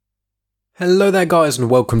Hello there guys and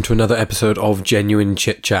welcome to another episode of Genuine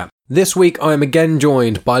Chit Chat. This week I am again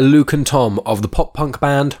joined by Luke and Tom of the pop punk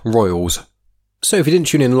band Royals. So if you didn't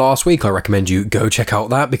tune in last week, I recommend you go check out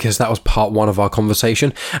that because that was part one of our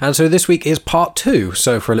conversation. And so this week is part two.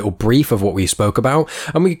 So for a little brief of what we spoke about,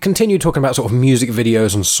 and we continue talking about sort of music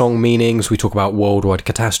videos and song meanings. We talk about worldwide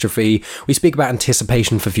catastrophe. We speak about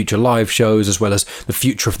anticipation for future live shows, as well as the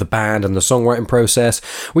future of the band and the songwriting process.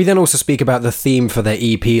 We then also speak about the theme for their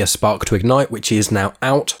EP, A Spark to Ignite, which is now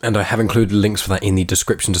out. And I have included links for that in the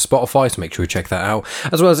description to Spotify, so make sure you check that out.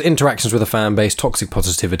 As well as interactions with the fan base, toxic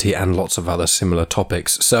positivity, and lots of other similar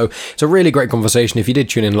topics. So it's a really great conversation. If you did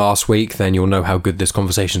tune in last week, then you'll know how good this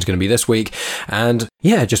conversation is going to be this week. And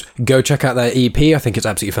yeah, just go check out their EP. I think it's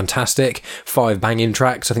absolutely fantastic. 5 banging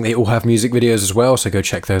tracks. I think they all have music videos as well, so go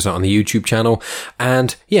check those out on the YouTube channel.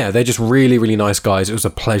 And yeah, they're just really, really nice guys. It was a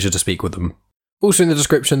pleasure to speak with them. Also in the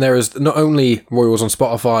description there is not only Royals on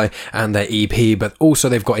Spotify and their EP, but also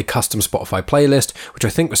they've got a custom Spotify playlist, which I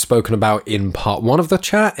think was spoken about in part one of the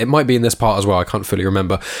chat. It might be in this part as well, I can't fully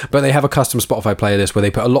remember. But they have a custom Spotify playlist where they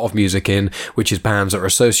put a lot of music in, which is bands that are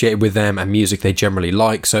associated with them and music they generally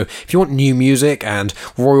like. So if you want new music and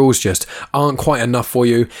Royals just aren't quite enough for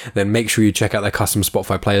you, then make sure you check out their custom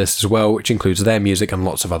Spotify playlist as well, which includes their music and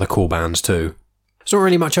lots of other cool bands too. There's not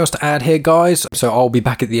really much else to add here, guys, so I'll be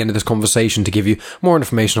back at the end of this conversation to give you more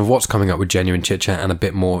information of what's coming up with Genuine Chit Chat and a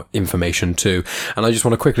bit more information too. And I just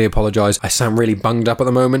want to quickly apologise, I sound really bunged up at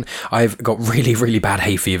the moment. I've got really, really bad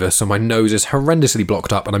hay fever, so my nose is horrendously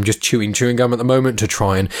blocked up and I'm just chewing gum at the moment to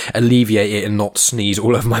try and alleviate it and not sneeze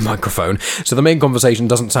all over my microphone. So the main conversation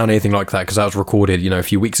doesn't sound anything like that because that was recorded, a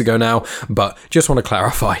few weeks ago now, but just want to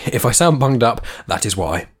clarify, if I sound bunged up, that is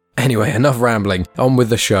why. Anyway, enough rambling, on with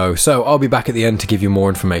the show. So I'll be back at the end to give you more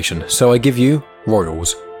information. So I give you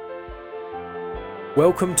Royals.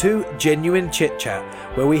 Welcome to Genuine Chit Chat,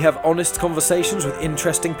 where we have honest conversations with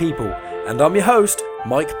interesting people. And I'm your host,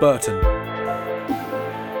 Mike Burton.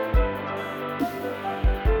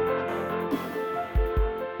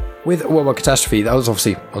 With Worldwide Catastrophe, that was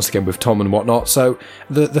obviously, once again, with Tom and whatnot. So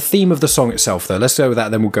the theme of the song itself, though, let's go with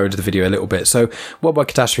that, then we'll go into the video a little bit. So Worldwide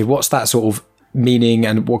Catastrophe, what's that sort of meaning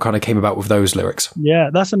and what kind of came about with those lyrics? Yeah,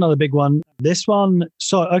 that's another big one. This one,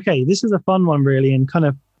 this is a fun one really and kind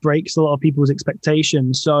of breaks a lot of people's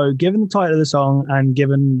expectations. So given the title of the song and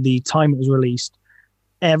given the time it was released,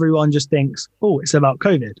 everyone just thinks, oh, it's about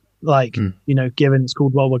COVID. Given it's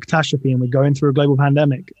called Worldwide Catastrophe and we're going through a global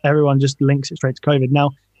pandemic, everyone just links it straight to COVID.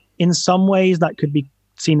 Now, in some ways that could be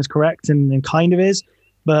seen as correct and kind of is,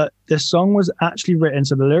 but the song was actually written,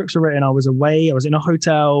 so the lyrics were written, I was away, I was in a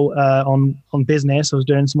hotel on business, I was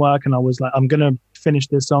doing some work and I was like, I'm going to finish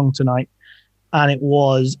this song tonight. And it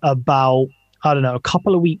was about, a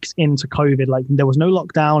couple of weeks into COVID, like there was no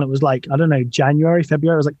lockdown. It was like, January,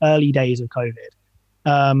 February, it was like early days of COVID.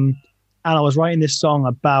 And I was writing this song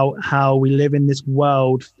about how we live in this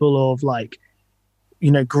world full of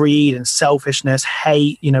greed and selfishness,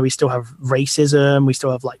 hate, we still have racism, we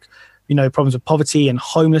still have problems with poverty and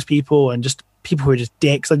homeless people and just people who are just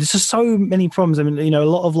dicks. Like there's just so many problems. I mean, a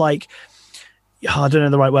lot of I don't know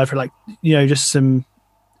the right word for it,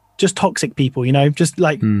 just toxic people,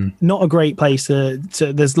 not a great place to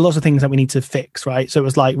there's lots of things that we need to fix, right? So it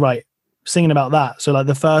was singing about that. So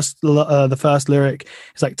the first lyric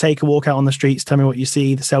is take a walk out on the streets, tell me what you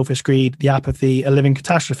see, the selfish greed, the apathy, a living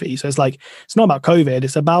catastrophe. So it's it's not about COVID,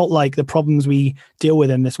 it's about the problems we deal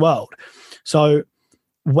with in this world. So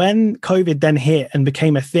when COVID then hit and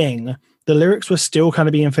became a thing, the lyrics were still kind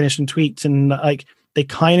of being finished and tweaked and they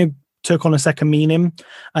kind of took on a second meaning.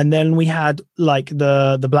 And then we had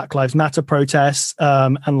the Black Lives Matter protests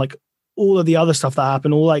and all of the other stuff that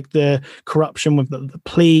happened, all the corruption with the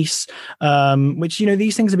police, which,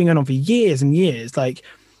 these things have been going on for years and years.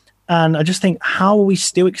 And I just think, how are we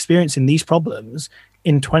still experiencing these problems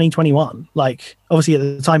in 2021? Obviously at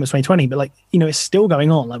the time it's 2020, but it's still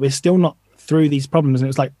going on. We're still not through these problems. And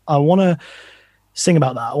it's I want to sing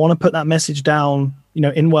about that. I want to put that message down,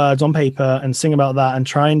 in words on paper and sing about that and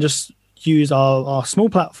try and just use our small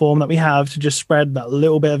platform that we have to just spread that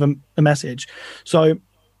little bit of a message. So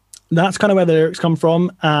that's kind of where the lyrics come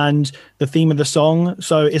from and the theme of the song.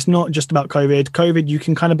 So it's not just about COVID. COVID, you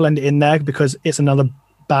can kind of blend it in there because it's another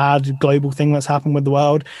bad global thing that's happened with the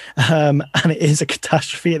world, and it is a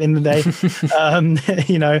catastrophe at the end of the day. And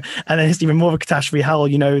then it's even more of a catastrophe how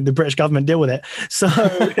the British government deal with it. So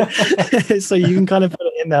so you can kind of put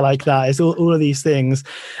it in there like that. It's all of these things.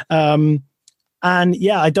 And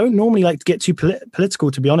yeah, I don't normally like to get too political,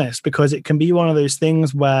 to be honest, because it can be one of those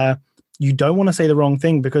things where you don't want to say the wrong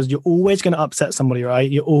thing because you're always going to upset somebody,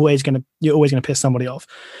 right? You're always going to piss somebody off.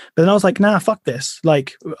 But then I was like, nah, fuck this.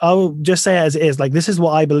 Like, I'll just say it as it is. Like, this is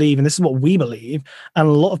what I believe and this is what we believe. And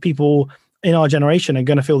a lot of people in our generation are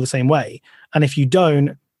going to feel the same way. And if you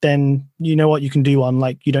don't, then you know what, you can do one.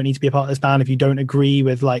 Like, you don't need to be a part of this band if you don't agree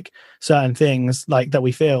with like certain things like that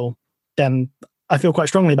we feel. Then I feel quite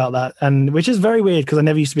strongly about that, and which is very weird because I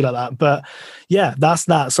never used to be like that. But yeah, that's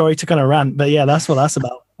that. Sorry to kind of rant, but yeah, that's what that's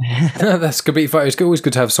about. That's completely fine. It's always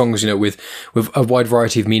good to have songs, with a wide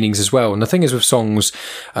variety of meanings as well. And the thing is with songs,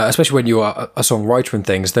 especially when you are a songwriter and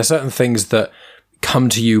things, there's certain things that come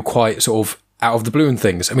to you quite sort of out of the blue and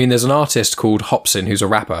things. I mean, there's an artist called Hopsin who's a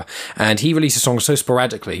rapper, and he releases songs so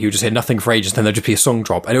sporadically. You just hear nothing for ages, then there'll just be a song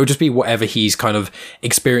drop, and it would just be whatever he's kind of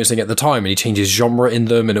experiencing at the time, and he changes genre in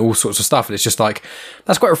them and all sorts of stuff. And it's just like,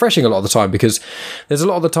 that's quite refreshing a lot of the time, because there's a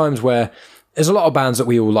lot of the times where there's a lot of bands that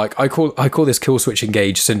we all like. I call this Killswitch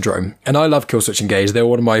Engage syndrome, and I love Killswitch Engage. They were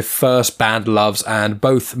one of my first band loves, and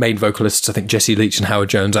both main vocalists, I think Jesse Leach and Howard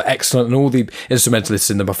Jones, are excellent, and all the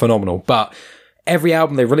instrumentalists in them are phenomenal. But every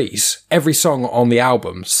album they release, every song on the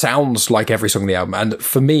album sounds like every song on the album. And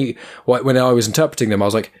for me, when I was interpreting them, I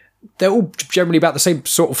was like, they're all generally about the same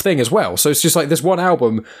sort of thing as well. So it's just like this one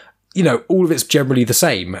album, all of it's generally the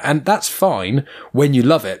same. And that's fine when you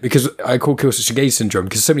love it, because I call Killswitch Engage syndrome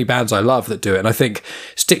because so many bands I love that do it. And I think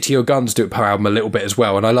Stick to Your Guns do it per album a little bit as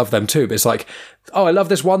well. And I love them too. But it's like, oh, I love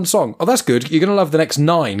this one song. Oh, that's good. You're going to love the next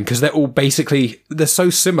 9 because they're all basically, they're so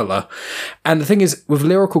similar. And the thing is, with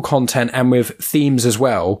lyrical content and with themes as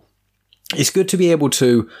well, it's good to be able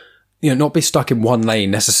to, not be stuck in one lane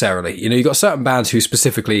necessarily. You've got certain bands who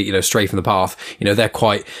specifically, stray from the path. They're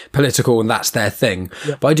quite political and that's their thing.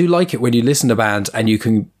 Yep. But I do like it when you listen to bands and you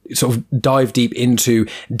can sort of dive deep into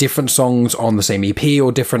different songs on the same EP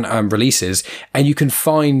or different releases, and you can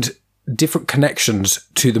find different connections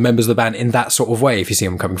to the members of the band in that sort of way, if you see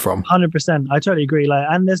where I'm coming from. 100%. I totally agree.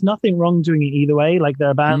 And there's nothing wrong doing it either way. Like, there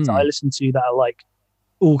are bands that I listen to that are like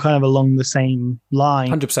all kind of along the same line.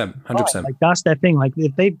 100%. Like, that's their thing. Like,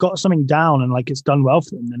 if they've got something down and like it's done well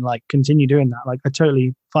for them, then like continue doing that. Like, I'm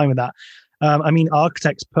totally fine with that. I mean,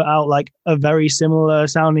 Architects put out like a very similar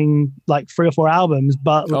sounding like 3 or 4 albums,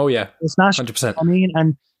 but oh yeah, Smash. 100%. I mean,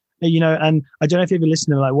 and and I don't know if you ever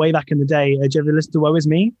listened to like way back in the day. Did you ever listen to Woe Is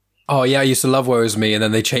Me? Oh yeah, I used to love Woe Is Me, and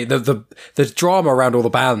then they changed the drama around all the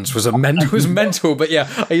bands was mental. But yeah,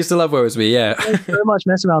 I used to love Woe Is Me. Yeah, so much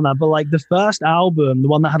mess around that. But like the first album, the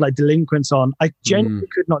one that had like Delinquents on, I genuinely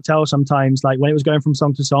could not tell sometimes like when it was going from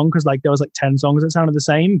song to song, because like there was like 10 songs that sounded the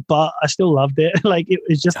same, but I still loved it. Like, it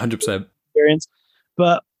was just 100% experience.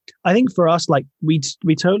 But I think for us, like we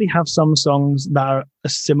totally have some songs that are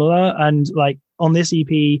similar, and like on this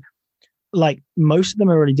EP, like most of them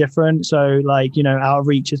are really different. So like, Out of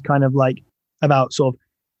Reach is kind of like about sort of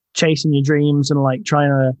chasing your dreams and like trying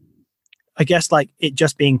to, I guess, like it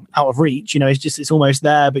just being out of reach, it's almost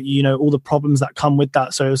there, but all the problems that come with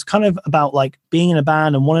that. So it was kind of about like being in a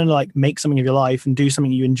band and wanting to like make something of your life and do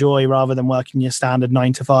something you enjoy rather than working your standard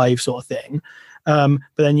 9 to 5 sort of thing. But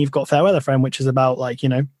then you've got Fair Weather Friend, which is about like,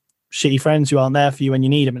 shitty friends who aren't there for you when you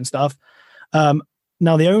need them and stuff.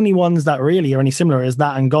 Now, the only ones that really are any similar is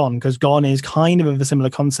that and Gone, because Gone is kind of a similar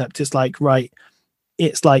concept. It's like, right,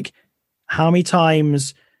 it's like, how many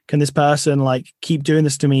times can this person like keep doing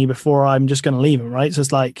this to me before I'm just going to leave them, right? So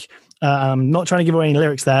it's like, not trying to give away any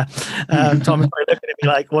lyrics there. Tom is probably looking at me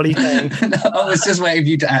like, what are you saying? No, I was just waiting for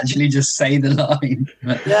you to actually just say the line.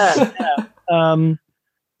 Yeah.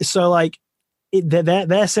 So like,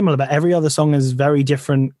 they're similar, but every other song is very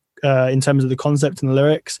different in terms of the concept and the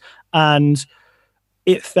lyrics. And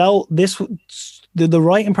it felt the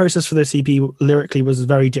writing process for this EP lyrically was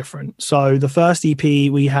very different. So the first EP,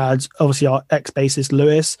 we had obviously our ex-bassist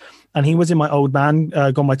Lewis, and he was in my old band,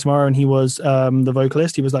 Gone by Tomorrow, and he was the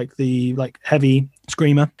vocalist. He was like the heavy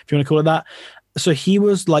screamer, if you want to call it that. So he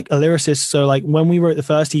was like a lyricist. So like when we wrote the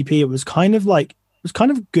first EP, it was kind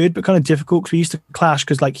of good, but kind of difficult because we used to clash,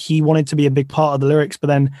 because like he wanted to be a big part of the lyrics, but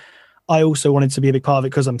then I also wanted to be a big part of it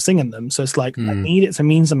because I'm singing them. So it's like, I need it to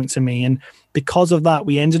mean something to me. And because of that,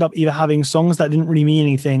 we ended up either having songs that didn't really mean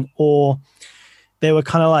anything, or they were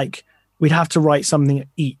kind of like, we'd have to write something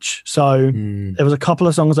each. So there was a couple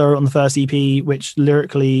of songs that were on the first EP, which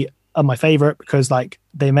lyrically are my favorite because like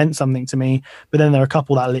they meant something to me. But then there are a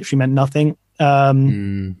couple that literally meant nothing.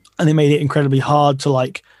 And it made it incredibly hard to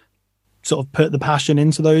like sort of put the passion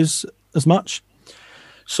into those as much.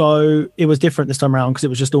 So it was different this time around because it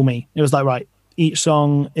was just all me. It was like, right, each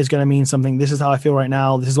song is going to mean something. This is how I feel right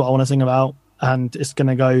now. This is what I want to sing about. And it's going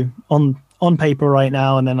to go on paper right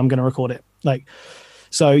now. And then I'm going to record it. Like,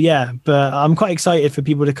 so yeah, but I'm quite excited for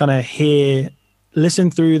people to kind of hear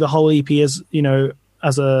listen through the whole EP as, you know,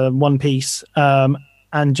 as a one piece,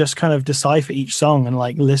 and just kind of decipher each song and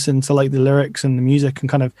like listen to like the lyrics and the music and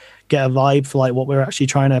kind of get a vibe for like what we're actually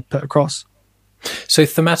trying to put across. So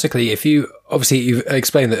thematically, you've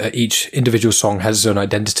explained that each individual song has its own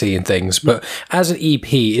identity and things, but as an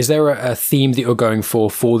EP, is there a theme that you're going for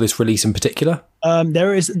this release in particular?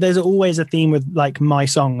 There's always a theme with like my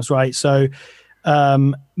songs, right? So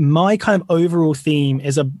my kind of overall theme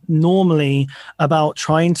is normally about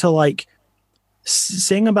trying to like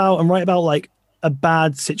sing about and write about like a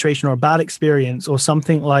bad situation or a bad experience or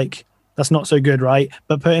something like that's not so good, right?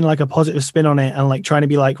 But putting like a positive spin on it and like trying to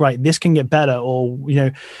be like, right, this can get better, or, you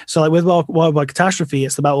know, so like with Worldwide Catastrophe,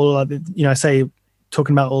 it's about all like, you know,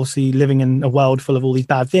 talking about obviously living in a world full of all these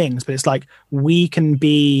bad things, but it's like we can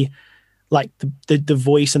be like the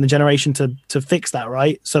voice and the generation to fix that,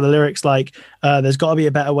 right? So the lyrics like there's got to be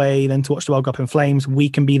a better way than to watch the world go up in flames. We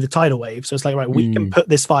can be the tidal wave. So it's like, right, we can put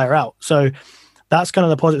this fire out. So that's kind of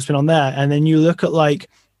the positive spin on there. And then you look at like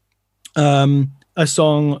a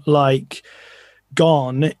song like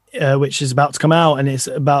Gone, which is about to come out, and it's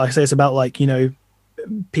about like, you know,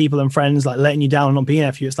 people and friends like letting you down and not being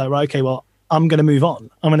there for you. It's like, right, okay, well, I'm going to move on.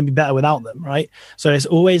 I'm going to be better without them, right? So it's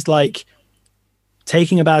always like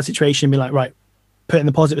taking a bad situation and be like, right, putting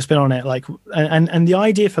the positive spin on it. Like, and the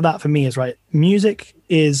idea for that for me is, right, music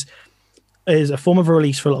is a form of a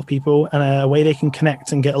release for a lot of people and a way they can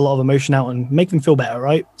connect and get a lot of emotion out and make them feel better,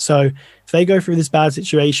 right? So if they go through this bad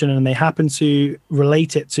situation and they happen to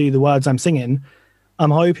relate it to the words I'm singing,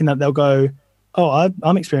 I'm hoping that they'll go, oh,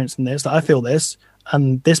 I'm experiencing this, that I feel this,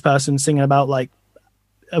 and this person's singing about like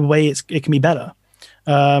a way it can be better.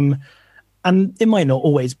 And it might not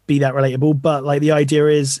always be that relatable, but like the idea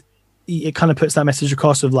is it kind of puts that message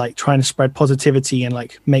across of like trying to spread positivity and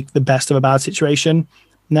like make the best of a bad situation.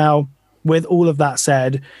 Now, with all of that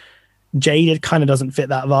said, Jaded kind of doesn't fit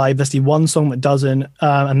that vibe. That's the one song that doesn't,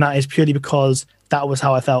 and that is purely because that was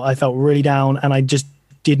how I felt. I felt really down, and I just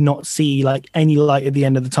did not see like any light at the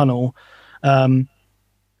end of the tunnel,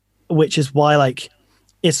 which is why like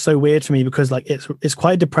it's so weird for me, because like it's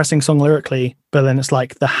quite a depressing song lyrically, but then it's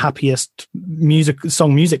like the happiest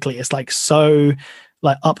song musically. It's like so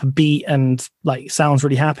like upbeat and like sounds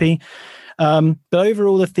really happy. But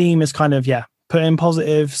overall, the theme is kind of putting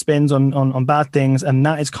positive spins on bad things, and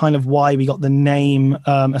that is kind of why we got the name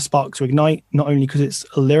A Spark to Ignite, not only because it's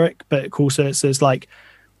a lyric, but also it says like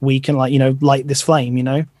we can like, you know, light this flame, you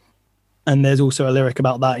know. And there's also a lyric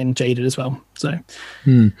about that in Jaded as well. So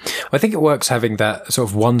I think it works having that sort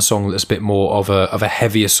of one song that's a bit more of a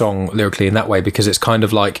heavier song lyrically in that way, because it's kind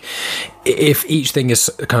of like if each thing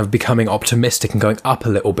is kind of becoming optimistic and going up a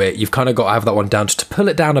little bit, you've kind of got to have that one down just to pull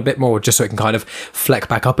it down a bit more, just so it can kind of fleck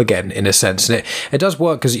back up again in a sense. And it does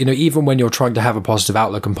work, because, you know, even when you're trying to have a positive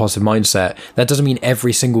outlook and positive mindset, that doesn't mean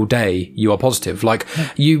every single day you are positive. Like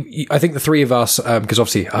you I think the three of us, because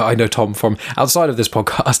obviously I know Tom from outside of this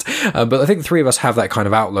podcast, but I think the three of us have that kind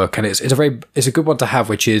of outlook, and it's a good one to have,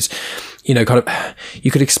 which is, you know, kind of,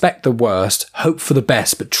 you could expect the worst, hope for the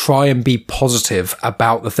best, but try and be positive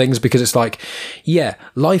about the things, because it's like, yeah,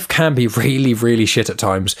 life can be really, really shit at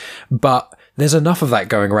times, but there's enough of that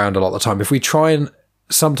going around a lot of the time. If we try and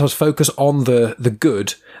sometimes focus on the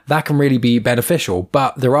good, that can really be beneficial.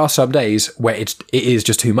 But there are some days where it is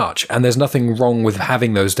just too much, and there's nothing wrong with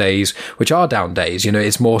having those days, which are down days. You know,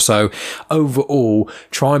 it's more so overall,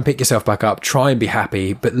 try and pick yourself back up, try and be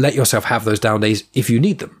happy, but let yourself have those down days if you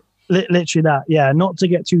need them. Literally that, yeah. Not to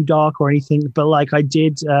get too dark or anything, but like I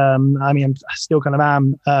did, I mean, I still kind of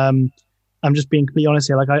am. I'm just being completely honest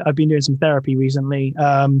here. Like I've been doing some therapy recently,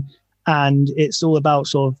 and it's all about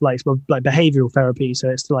sort of like behavioral therapy. So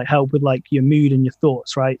it's to like help with like your mood and your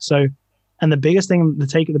thoughts, right? So, and the biggest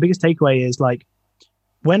takeaway is like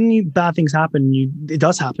when bad things happen, it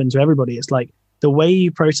does happen to everybody. It's like the way you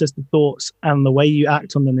process the thoughts and the way you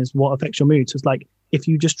act on them is what affects your mood. So it's like if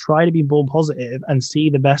you just try to be more positive and see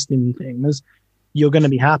the best in things, you're going to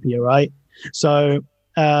be happier, right? So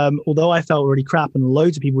although I felt really crap, and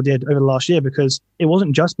loads of people did over the last year, because it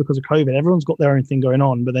wasn't just because of COVID, everyone's got their own thing going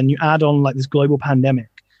on, but then you add on like this global pandemic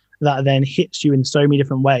that then hits you in so many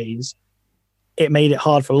different ways, it made it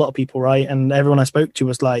hard for a lot of people, right? And everyone I spoke to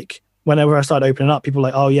was like, whenever I started opening up, people were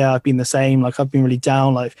like, oh yeah, I've been the same, like I've been really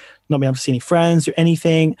down, like not being able to see any friends or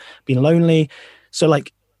anything, being lonely. So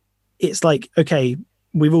like it's like, okay,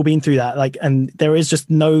 we've all been through that, like, and there is just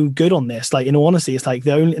no good on this. Like, in all honesty, it's like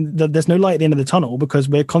there's no light at the end of the tunnel, because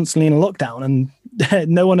we're constantly in a lockdown and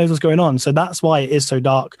no one knows what's going on. So that's why it is so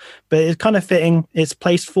dark. But it's kind of fitting. It's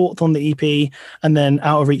placed fourth on the EP, and then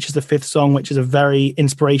Out of Reach is the fifth song, which is a very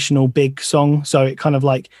inspirational, big song. So it kind of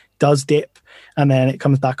like does dip, and then it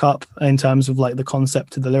comes back up in terms of like the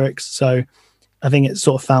concept of the lyrics. So I think it's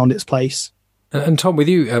sort of found its place. And Tom, with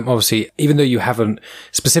you, obviously, even though you haven't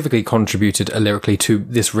specifically contributed lyrically to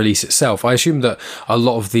this release itself, I assume that a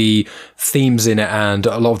lot of the themes in it and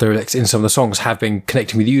a lot of the lyrics in some of the songs have been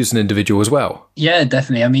connecting with you as an individual as well. Yeah,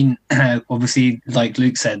 definitely. I mean, obviously, like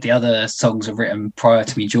Luke said, the other songs were written prior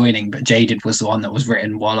to me joining, but Jaded was the one that was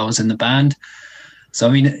written while I was in the band. So,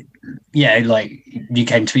 I mean, yeah, like you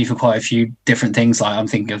came to me for quite a few different things, like I'm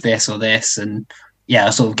thinking of this or this, and yeah,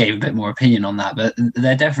 I sort of gave a bit more opinion on that, but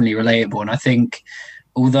they're definitely relatable. And I think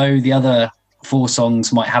although the other 4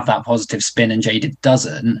 songs might have that positive spin and Jaded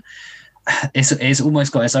doesn't, it's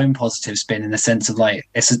almost got its own positive spin in the sense of like,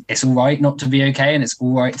 it's all right not to be okay, and it's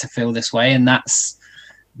all right to feel this way. And that's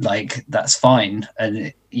fine.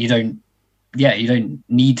 And you don't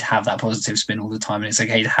need to have that positive spin all the time. And it's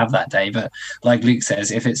okay to have that day. But like Luke says,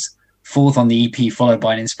 if it's 4th on the EP followed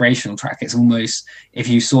by an inspirational track, it's almost, if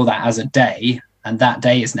you saw that as a day, and that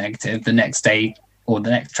day is negative, the next day or the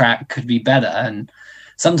next track could be better. And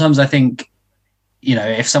sometimes I think, you know,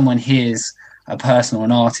 if someone hears a person or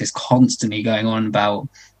an artist constantly going on about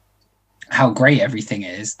how great everything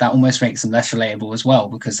is, that almost makes them less relatable as well,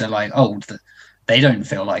 because they're like, oh, they don't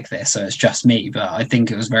feel like this, so it's just me. But I think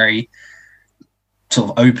it was very sort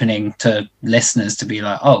of opening to listeners to be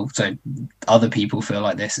like, oh, so other people feel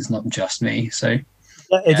like this, it's not just me. So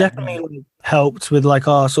it definitely helped with like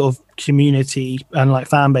our sort of community and like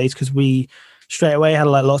fan base, because we straight away had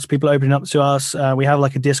like lots of people opening up to us. We have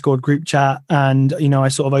like a Discord group chat, and you know, I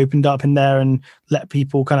sort of opened up in there and let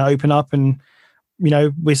people kind of open up, and you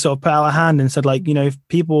know, we sort of put out a hand and said like, you know, if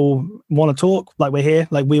people want to talk, like we're here,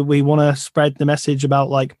 like we want to spread the message about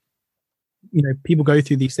like, you know, people go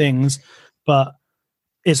through these things, but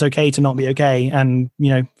it's okay to not be okay, and you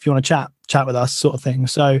know, if you want to chat with us, sort of thing.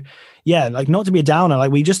 So yeah, like not to be a downer,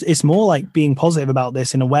 like it's more like being positive about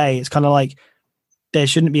this in a way. It's kind of like there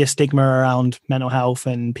shouldn't be a stigma around mental health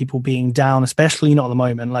and people being down, especially not at the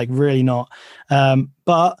moment, like really not.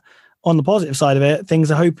 But on the positive side of it,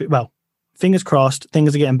 fingers crossed,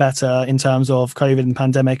 things are getting better in terms of COVID and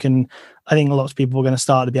pandemic, and I think lots of people are going to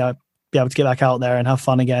start to be able to get back out there and have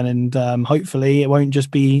fun again, and hopefully it won't just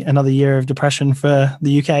be another year of depression for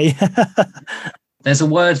the UK. There's a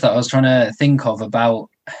word that I was trying to think of about,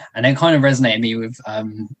 and it kind of resonated me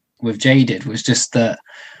with Jaded, was just that,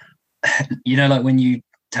 you know, like when you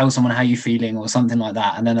tell someone how you're feeling or something like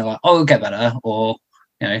that, and then they're like, oh, it'll get better, or,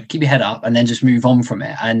 you know, keep your head up, and then just move on from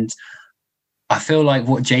it. And I feel like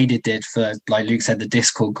what Jaded did for, like Luke said, the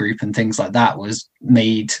Discord group and things like that, was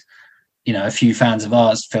made, you know, a few fans of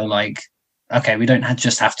ours feel like, okay, we don't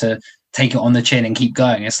just have to take it on the chin and keep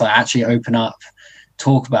going. It's like actually open up,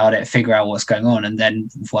 talk about it, figure out what's going on, and then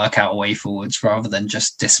work out a way forwards, rather than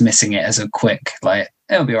just dismissing it as a quick, like,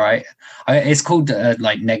 it'll be all right. It's called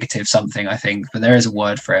like negative something, I think, but there is a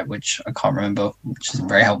word for it, which I can't remember, which isn't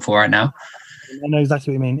very helpful right now. I know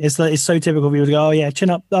exactly what you mean. It's so typical for people to go, oh yeah, chin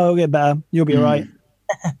up, oh, it'll get better, you'll be all right.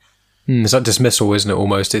 It's like dismissal, isn't it?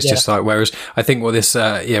 Almost. It's just like, whereas I think what this,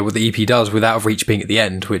 what the EP does, with Out of Reach being at the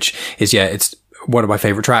end, which is, it's one of my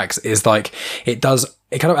favorite tracks, is like, it kind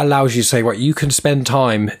of allows you to say, right, you can spend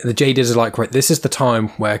time. The Jaded is like, right, this is the time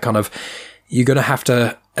where kind of you're going to have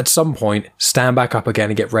to, at some point, stand back up again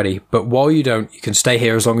and get ready. But while you don't, you can stay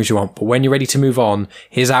here as long as you want. But when you're ready to move on,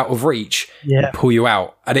 here's Out of Reach, pull you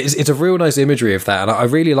out. And it's a real nice imagery of that. And I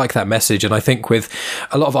really like that message. And I think with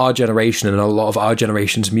a lot of our generation and a lot of our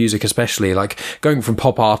generation's music, especially, like going from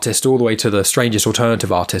pop artists all the way to the strangest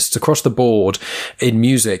alternative artists across the board in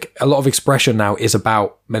music, a lot of expression now is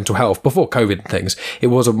about mental health. Before COVID and things, it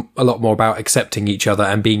was a lot more about accepting each other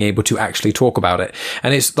and being able to actually talk about it.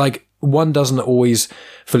 And it's like, one doesn't always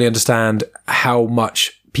fully understand how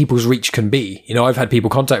much people's reach can be. You know, I've had people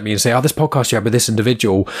contact me and say, oh, this podcast you had with this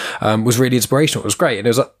individual was really inspirational. It was great. And it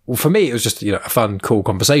was like, well, for me, it was just, you know, a fun, cool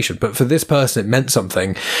conversation. But for this person, it meant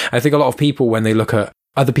something. I think a lot of people, when they look at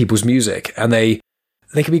other people's music, and they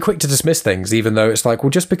can be quick to dismiss things, even though it's like, well,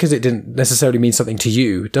 just because it didn't necessarily mean something to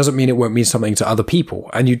you doesn't mean it won't mean something to other people.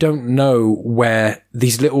 And you don't know where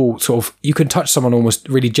these little sort of, you can touch someone almost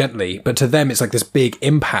really gently, but to them, it's like this big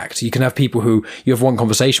impact. You can have people who you have one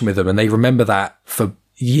conversation with them and they remember that for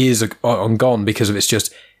years on gone, because of it's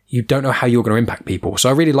just, you don't know how you're going to impact people. So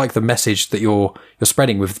I really like the message that you're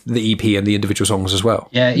spreading with the EP and the individual songs as well.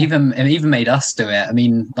 Yeah, it even made us do it. I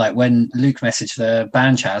mean, like when Luke messaged the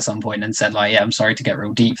band chat at some point and said like, yeah, I'm sorry to get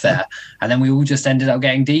real deep there. And then we all just ended up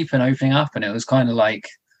getting deep and opening up. And it was kind of like,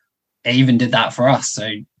 it even did that for us. So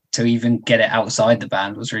to even get it outside the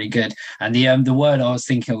band was really good. And the word I was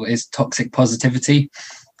thinking of is toxic positivity.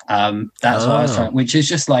 That's what I was trying, which is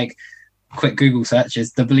just like, quick Google search,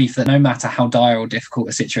 is the belief that no matter how dire or difficult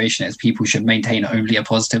a situation is, people should maintain only a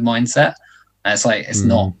positive mindset. And it's like, it's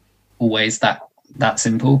not always that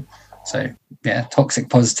simple. So yeah, toxic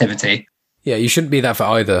positivity. Yeah, you shouldn't be that for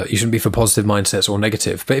either. You shouldn't be for positive mindsets or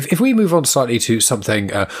negative. But if we move on slightly to something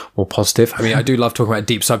more positive, I mean, I do love talking about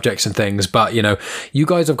deep subjects and things, but, you know, you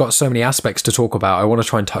guys have got so many aspects to talk about. I want to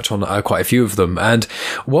try and touch on quite a few of them. And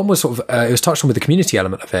one was sort of, it was touched on with the community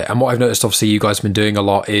element of it. And what I've noticed, obviously, you guys have been doing a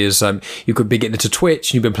lot is you could be getting into Twitch,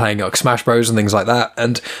 and you've been playing like Smash Bros and things like that.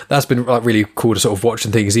 And that's been like really cool to sort of watch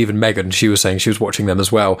and things. Even Megan, she was saying she was watching them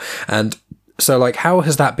as well. And so, like, how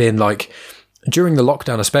has that been like? During the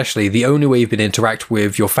lockdown especially, the only way you've been interact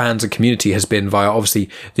with your fans and community has been via obviously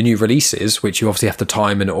the new releases, which you obviously have to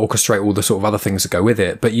time and orchestrate all the sort of other things that go with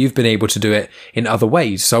it. But you've been able to do it in other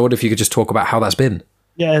ways. So I wonder if you could just talk about how that's been.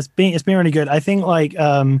 Yeah, it's been really good. I think like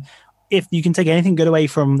if you can take anything good away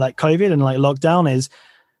from like COVID and like lockdown is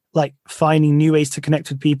like finding new ways to connect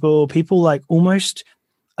with people. People like almost,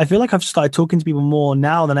 I feel like I've started talking to people more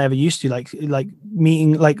now than I ever used to, like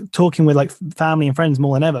meeting, like talking with like family and friends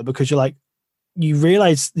more than ever, because you're like, you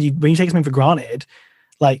realize when you take something for granted,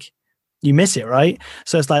 like you miss it, right?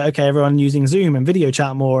 So it's like, okay, everyone using Zoom and video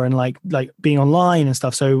chat more and like being online and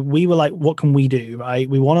stuff. So we were like, what can we do, right?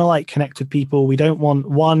 We want to like connect with people. We don't want,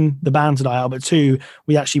 one, the band to die out, but two,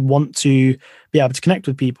 we actually want to be able to connect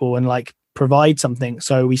with people and like provide something.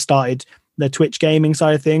 So we started the Twitch gaming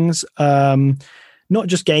side of things. Not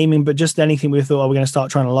just gaming, but just anything. We thought, we're going to start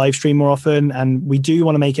trying to live stream more often. And we do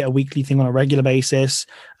want to make it a weekly thing on a regular basis.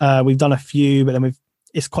 We've done a few, but then it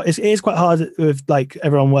is quite hard with like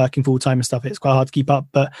everyone working full time and stuff. It's quite hard to keep up,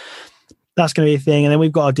 but that's going to be a thing. And then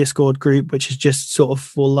we've got our Discord group, which is just sort of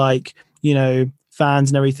for like, you know,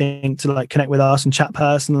 fans and everything to like connect with us and chat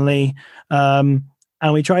personally. And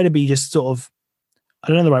we try to be just sort of, I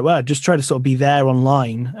don't know the right word, just try to sort of be there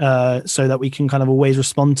online so that we can kind of always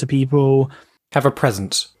respond to people. Have a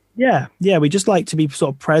presence. Yeah. We just like to be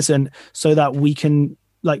sort of present so that we can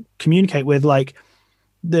like communicate with like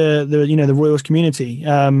the you know, the Royals community,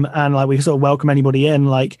 and like we sort of welcome anybody in.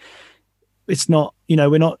 Like it's not, you know,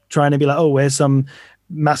 we're not trying to be like, oh, we're some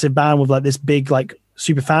massive band with like this big like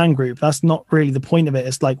super fan group. That's not really the point of it.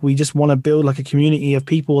 It's like we just want to build like a community of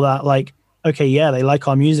people that like, okay, yeah, they like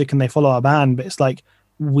our music and they follow our band, but it's like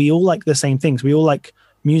we all like the same things. We all like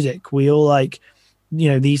music. We all like, you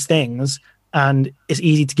know, these things. And it's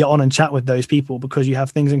easy to get on and chat with those people because you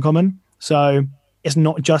have things in common. So it's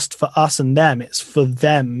not just for us and them, it's for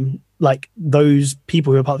them, like those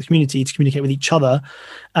people who are part of the community, to communicate with each other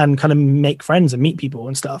and kind of make friends and meet people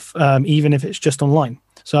and stuff, even if it's just online.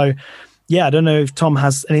 So yeah, I don't know if Tom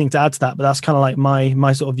has anything to add to that, but that's kind of like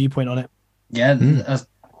my sort of viewpoint on it. Yeah, that's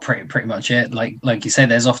pretty much it. Like you say,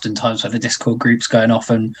 there's often times where the Discord group's going off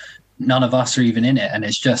and none of us are even in it, and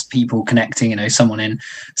it's just people connecting, you know, someone in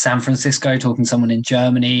San Francisco talking to someone in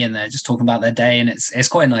Germany, and they're just talking about their day, and it's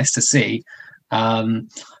quite nice to see. But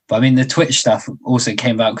I mean, the Twitch stuff also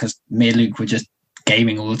came about because me and Luke were just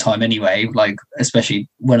gaming all the time anyway, like especially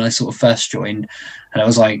when I sort of first joined, and I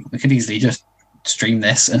was like, we could easily just stream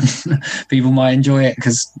this and people might enjoy it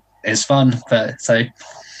because it's fun. But so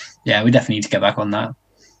yeah, we definitely need to get back on that.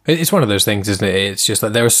 It's one of those things, isn't it? It's just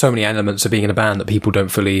like there are so many elements of being in a band that people don't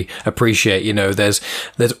fully appreciate. You know, there's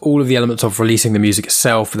all of the elements of releasing the music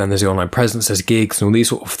itself, and then there's the online presence, there's gigs and all these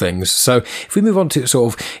sort of things. So if we move on to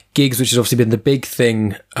sort of gigs, which has obviously been the big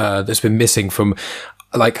thing that's been missing from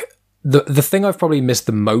like the thing I've probably missed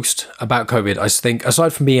the most about COVID, I think,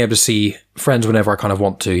 aside from being able to see friends whenever I kind of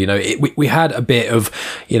want to, you know, we had a bit of,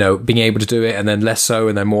 you know, being able to do it and then less so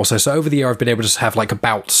and then more so. So over the year, I've been able to have like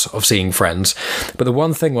bouts of seeing friends. But the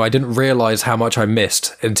one thing where I didn't realize how much I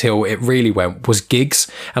missed until it really went was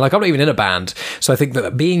gigs. And like, I'm not even in a band. So I think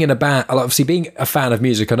that being in a band, obviously being a fan of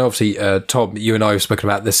music, and obviously, Tom, you and I have spoken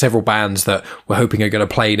about, there's several bands that we're hoping are going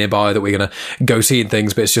to play nearby that we're going to go see and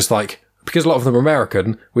things. But it's just like, because a lot of them are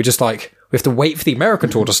American, we're just like, we have to wait for the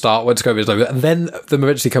American tour to start once COVID is over, and then them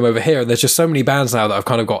eventually come over here. And there's just so many bands now that I've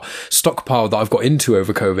kind of got stockpiled that I've got into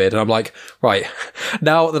over COVID. And I'm like, right,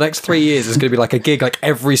 now the next 3 years is going to be like a gig like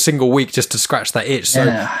every single week just to scratch that itch. So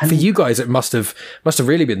yeah, for you guys, it must have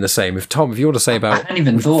really been the same. If Tom, if you want to say about, I hadn't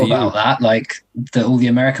even thought about that. Like all the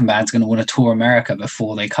American bands are going to want to tour America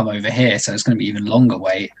before they come over here, so it's going to be even longer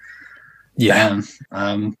wait. Yeah.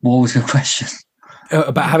 What was your question?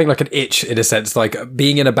 About having like an itch in a sense, like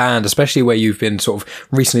being in a band, especially where you've been sort of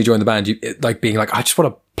recently joined the band, like being like, I just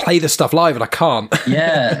want to play this stuff live and I can't.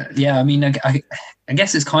 Yeah. I mean, I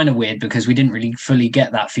guess it's kind of weird because we didn't really fully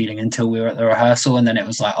get that feeling until we were at the rehearsal, and then it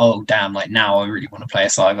was like, oh damn, like now I really want to play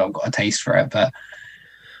us live. I've got a taste for it, but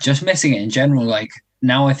just missing it in general. Like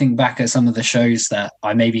now I think back at some of the shows that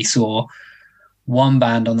I maybe saw one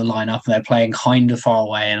band on the lineup and they're playing kind of far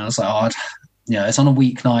away, and I was like, oh, it's on a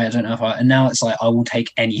weeknight. I don't know and now it's like, I will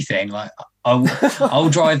take anything. Like I'll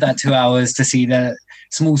drive that 2 hours to see the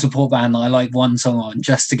small support band that I like one song on,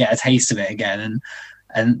 just to get a taste of it again.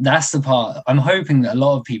 And that's the part I'm hoping that a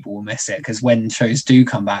lot of people will miss it, because when shows do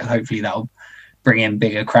come back, hopefully that'll bring in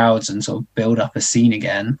bigger crowds and sort of build up a scene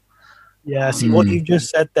again. Yeah, see, what you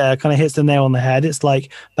just said there kind of hits the nail on the head. It's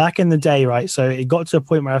like back in the day, right? So it got to a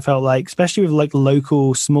point where I felt like, especially with like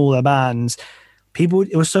local smaller bands,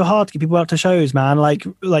 it was so hard to get people out to shows, man. Like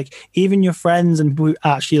even your friends and people who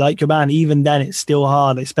actually like your band, even then it's still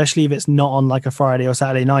hard, especially if it's not on like a Friday or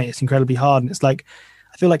Saturday night. It's incredibly hard. And it's like,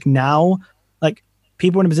 I feel like now, like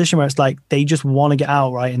people are in a position where it's like they just want to get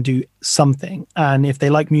out, right, and do something. And if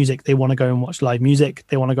they like music, they want to go and watch live music.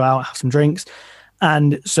 They want to go out, have some drinks.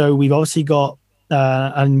 And so we've obviously got,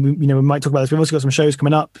 and we might talk about this. We've also got some shows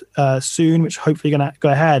coming up soon, which hopefully going to go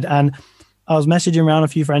ahead. And I was messaging around a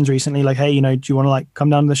few friends recently, like, hey, do you want to like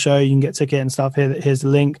come down to the show? You can get a ticket and stuff. Here's the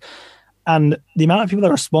link. And the amount of people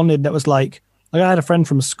that responded, that was like I had a friend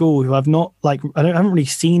from school who I haven't really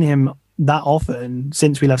seen him that often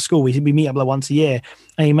since we left school. We meet up like once a year,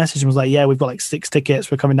 and he messaged and was like, yeah, we've got like 6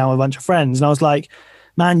 tickets. We're coming down with a bunch of friends. And I was like,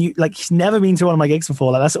 man, he's never been to one of my gigs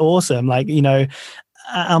before. Like, that's awesome. Like,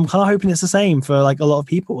 I'm kind of hoping it's the same for like a lot of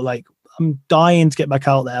people. Like, I'm dying to get back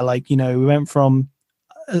out there. Like, we went from,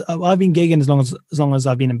 I've been gigging as long as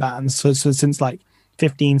I've been in bands. So since like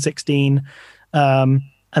 15, 16. And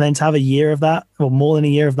then to have a year of that, or more than a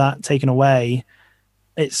year of that taken away,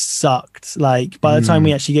 it sucked. Like by the time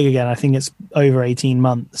we actually gig again, I think it's over 18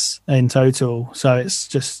 months in total. So it's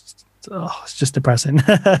just depressing.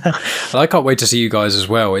 I can't wait to see you guys as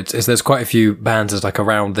well. There's quite a few bands. There's like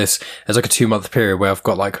around this, there's like a 2-month period where I've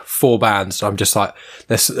got like 4 bands. I'm just like,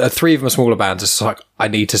 there's 3 of them are smaller bands. It's like, I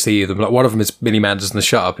need to see them. Like one of them is Millie Manders and the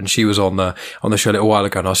Shut Up, and she was on the show a little while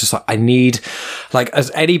ago, and I was just like, I need, like,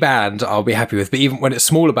 as any band I'll be happy with, but even when it's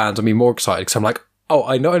smaller bands, I'll be more excited, because I'm like, oh,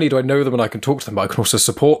 I not only do I know them and I can talk to them, but I can also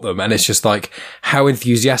support them. And it's just like how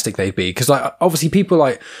enthusiastic they'd be. Because like obviously people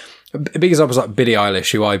like, a big example is like Billie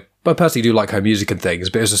Eilish, who I personally do like her music and things,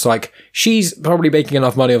 but it's just like, she's probably making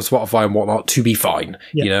enough money on Spotify and whatnot to be fine,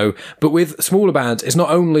 But with smaller bands, it's not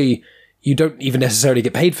only, you don't even necessarily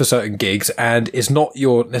get paid for certain gigs, and it's not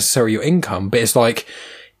necessarily your income, but it's like,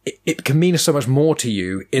 it can mean so much more to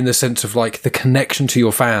you in the sense of like the connection to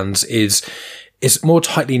your fans is more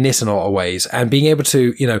tightly knit in a lot of ways, and being able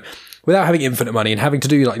to, without having infinite money and having to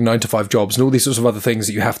do like 9-to-5 jobs and all these sorts of other things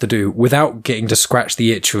that you have to do without getting to scratch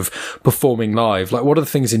the itch of performing live. Like, what are the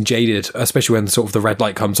things in Jaded, especially when sort of the red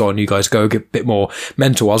light comes on, you guys go a bit more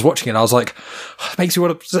mental. I was watching it and I was like, it makes me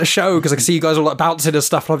want to show, because I can see you guys all like bouncing and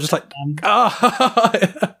stuff, and I'm just like,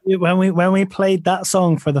 When we played that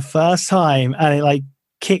song for the first time and it like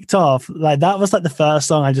kicked off, like that was like the first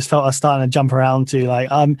song I just felt I was starting to jump around to, like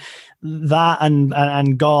that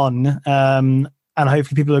and Gone, and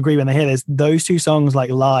hopefully people agree when they hear this. Those 2 songs like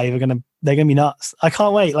live they're gonna be nuts. I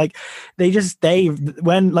can't wait. Like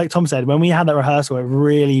when, like Tom said, when we had that rehearsal, it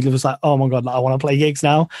really was like, oh my god, I want to play gigs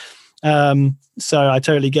now. So I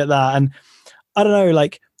totally get that, and I don't know,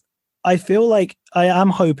 like I feel like I am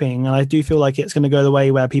hoping, and I do feel like it's going to go the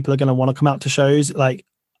way where people are going to want to come out to shows. Like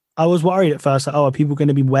I was worried at first, like, are people going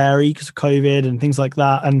to be wary because of COVID and things like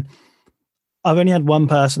that? And I've only had one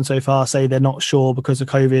person so far say they're not sure because of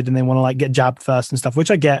COVID and they want to like get jabbed first and stuff,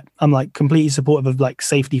 which I get. I'm like completely supportive of like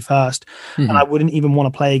safety first. And I wouldn't even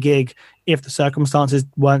want to play a gig if the circumstances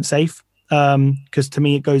weren't safe. Because to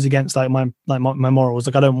me, it goes against like my morals.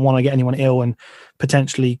 Like I don't want to get anyone ill and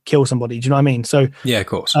potentially kill somebody. Do you know what I mean? So yeah, of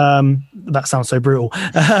course. That sounds so brutal.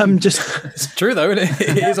 Just it's true though, isn't it?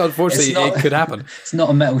 It is, unfortunately, it could happen. It's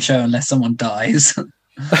not a metal show unless someone dies.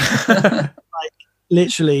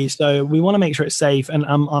 Literally, so we want to make sure it's safe, and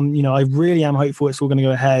I really am hopeful it's all going to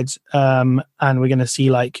go ahead, and we're going to see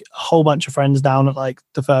like a whole bunch of friends down at like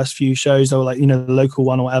the first few shows, or like the local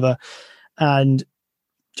one or whatever, and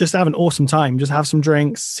just have an awesome time. Just have some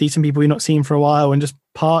drinks, see some people you've not seen for a while, and just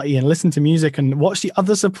party and listen to music and watch the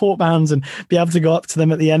other support bands and be able to go up to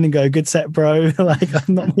them at the end and go, "Good set, bro." Like I've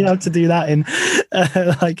not been able to do that in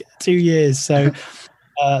like 2 years, so.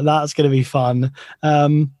 That's going to be fun.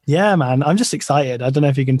 Yeah, man, I'm just excited. I don't know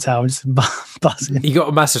if you can tell. I'm just buzzing. You got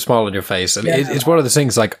a massive smile on your face. And it's one of those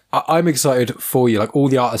things, like, I'm excited for you. Like, all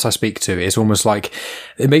the artists I speak to, it's almost like,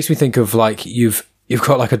 it makes me think of, like, you've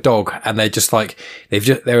got, like, a dog, and they're just, like,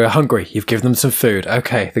 they're hungry. You've given them some food.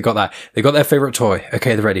 Okay, they got that. They got their favourite toy.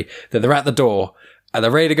 Okay, they're ready. Then they're at the door, and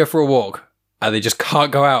they're ready to go for a walk. and they just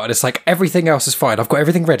can't go out. And it's like, everything else is fine. I've got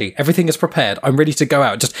everything ready. Everything is prepared. I'm ready to go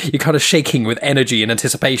out. Just, you're kind of shaking with energy and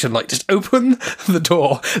anticipation, like, just open the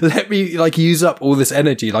door. Let me, like, use up all this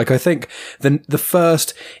energy. Like, I think the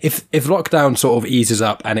first, if lockdown sort of eases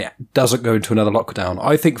up and it doesn't go into another lockdown,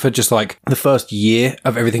 I think for just like the first year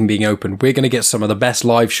of everything being open, we're going to get some of the best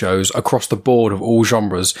live shows across the board of all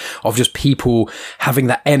genres, of just people having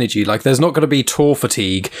that energy. Like, there's not going to be tour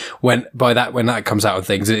fatigue when that comes out of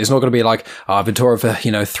things. It's not going to be like, oh, I've been touring for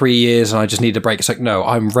 3 years and I just need a break. It's like, no,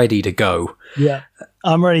 I'm ready to go. Yeah,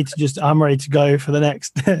 I'm ready to go for the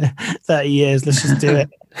next 30 years. Let's just do it.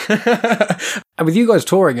 And with you guys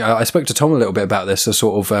touring, I spoke to Tom a little bit about this, the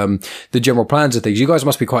sort of the general plans of things. You guys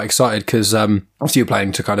must be quite excited because obviously you're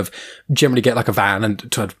planning to kind of generally get like a van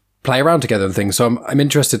and to play around together and things. So I'm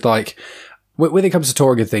interested, like, when it comes to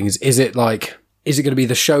touring and things, is it going to be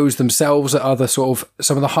the shows themselves that are the sort of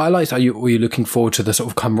some of the highlights? Are you looking forward to the sort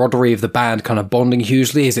of camaraderie of the band kind of bonding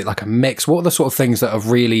hugely? Is it like a mix? What are the sort of things that are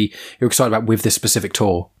really you're excited about with this specific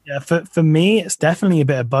tour? Yeah, for me, it's definitely a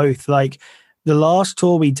bit of both. Like, the last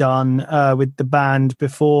tour we done with the band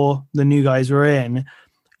before the new guys were in,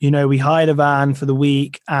 we hired a van for the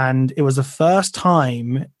week, and it was the first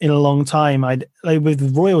time in a long time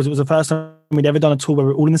with Royals, it was the first time we'd ever done a tour where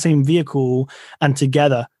we were all in the same vehicle and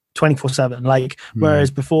together 24/7. Like,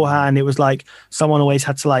 whereas beforehand it was like someone always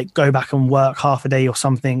had to like go back and work half a day or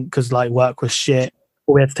something because like work was shit,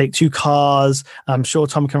 or we had to take 2 cars. I'm sure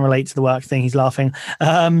Tom can relate to the work thing. He's laughing.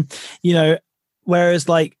 Whereas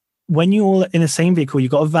like, when you're all in the same vehicle,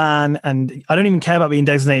 you've got a van, and I don't even care about being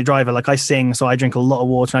designated driver. Like, I sing, so I drink a lot of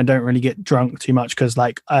water, and I don't really get drunk too much because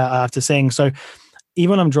like I have to sing. So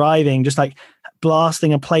even when I'm driving, just like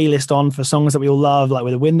blasting a playlist on for songs that we all love, like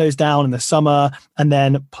with the windows down in the summer, and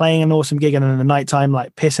then playing an awesome gig, and then in the nighttime,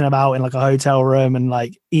 like pissing about in like a hotel room and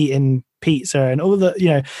like eating pizza and all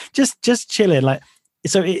the, just chilling. Like,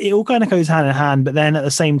 so it all kind of goes hand in hand, but then at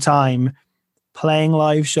the same time, playing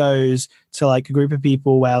live shows to like a group of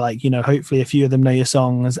people where like, hopefully a few of them know your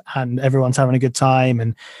songs and everyone's having a good time,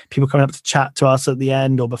 and people coming up to chat to us at the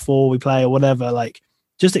end or before we play or whatever, like,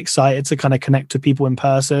 just excited to kind of connect with people in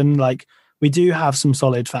person. Like, we do have some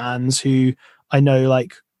solid fans who I know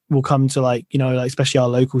like will come to like, like especially our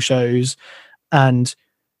local shows, and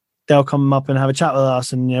they'll come up and have a chat with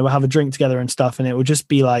us, and we'll have a drink together and stuff, and it will just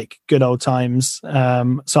be like good old times.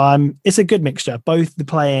 So it's a good mixture, both the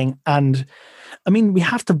playing and, I mean, we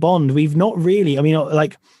have to bond. We've not really,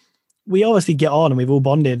 like, we obviously get on and we've all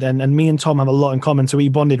bonded, and me and Tom have a lot in common, so we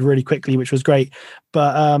bonded really quickly, which was great.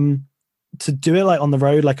 But to do it like on the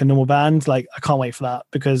road, like a normal band, like, I can't wait for that,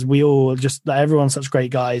 because we all just, like, everyone's such great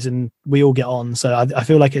guys and we all get on. So I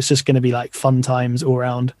feel like it's just going to be like fun times all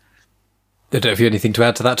around. I don't know if you have anything to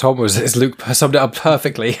add to that, Tom, or has Luke summed it up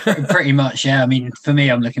perfectly? Pretty much, yeah. I mean, for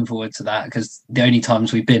me, I'm looking forward to that, because the only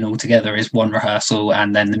times we've been all together is one rehearsal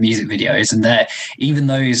and then the music videos. And even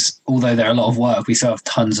those, although they're a lot of work, we still have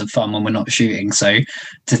tons of fun when we're not shooting. So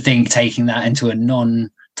to think taking that into a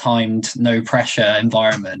non-timed, no pressure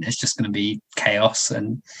environment, it's just going to be chaos.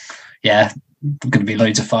 And yeah, going to be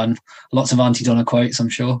loads of fun. Lots of Auntie Donna quotes, I'm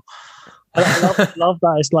sure. I love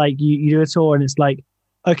that. It's like you do a tour and it's like,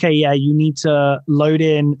 okay, yeah, you need to load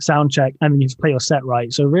in, sound check, and then you have to play your set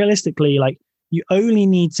right. So realistically, like, you only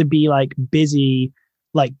need to be like busy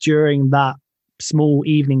like during that small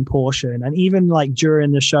evening portion, and even like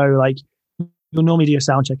during the show, like, you'll normally do your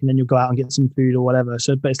sound check and then you'll go out and get some food or whatever.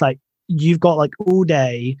 So, but it's like you've got like all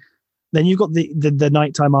day, then you've got the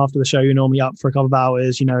nighttime after the show. You're normally up for a couple of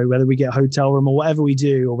hours, whether we get a hotel room or whatever we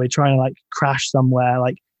do, or we're trying to like crash somewhere.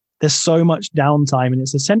 Like, there's so much downtime, and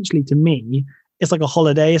it's essentially, to me, it's like a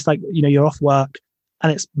holiday. It's like, you're off work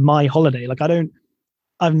and it's my holiday. Like,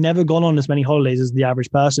 I've never gone on as many holidays as the average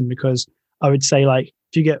person, because I would say, like,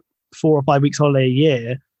 if you get 4 or 5 weeks holiday a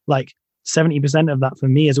year, like 70% of that for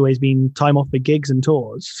me has always been time off for gigs and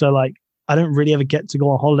tours. So like, I don't really ever get to go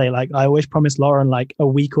on holiday. Like, I always promise Lauren like a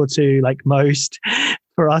week or 2, like most,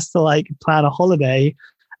 for us to like plan a holiday,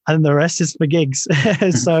 and the rest is for gigs.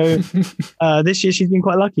 So this year she's been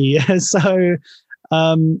quite lucky. So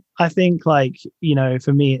I think, like,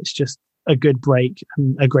 for me, it's just a good break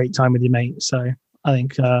and a great time with your mates. So I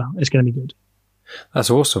think it's going to be good. That's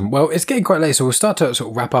awesome. Well, it's getting quite late, so we'll start to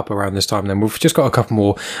sort of wrap up around this time. Then we've just got a couple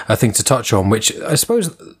more things to touch on, which I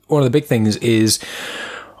suppose one of the big things is,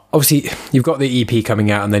 obviously, you've got the EP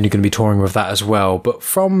coming out, and then you're going to be touring with that as well. But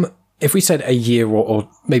if we said a year or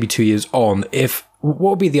maybe 2 years on,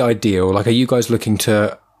 what would be the ideal? Like, are you guys looking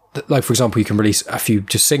to, like, for example, you can release a few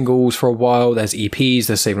just singles for a while, there's EPs,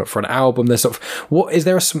 there's saving up for an album, there's sort of, is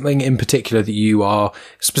there something in particular that you are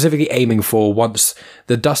specifically aiming for once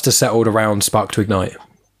the dust has settled around Spark to Ignite?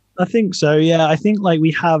 I think so. Yeah, I think like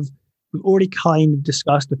we've already kind of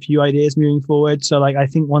discussed a few ideas moving forward. So like I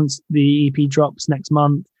think once the EP drops next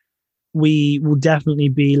month, we will definitely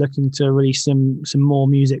be looking to release some more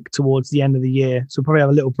music towards the end of the year. So we'll probably have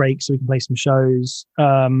a little break so we can play some shows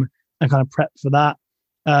and kind of prep for that.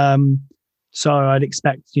 So I'd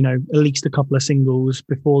expect, at least a couple of singles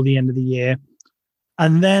before the end of the year.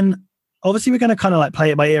 And then obviously we're going to kind of like play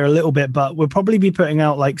it by ear a little bit, but we'll probably be putting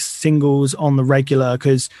out like singles on the regular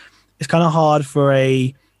because it's kind of hard for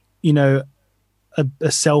a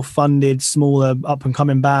self-funded, smaller,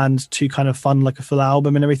 up-and-coming band to kind of fund like a full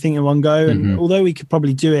album and everything in one go. And although we could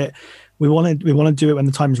probably do it, we want to do it when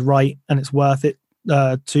the time's right and it's worth it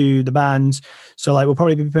to the bands. So like we'll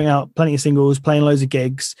probably be putting out plenty of singles, playing loads of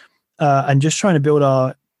gigs, and just trying to build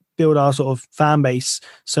our sort of fan base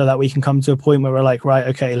so that we can come to a point where we're like, right,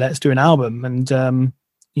 okay, let's do an album and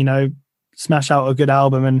smash out a good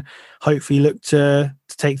album and hopefully look to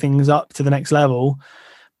take things up to the next level.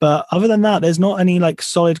 But other than that, there's not any like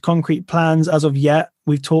solid concrete plans as of yet.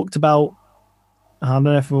 We've talked about, I don't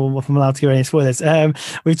know if I'm allowed to hear any spoilers.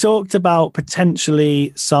 We've talked about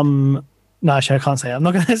potentially some. No, actually, I can't say it. I'm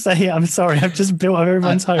not going to say it. I'm sorry. I've just built up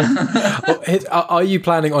everyone's hope. Are you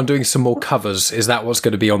planning on doing some more covers? Is that what's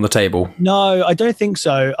going to be on the table? No, I don't think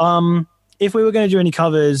so. If we were going to do any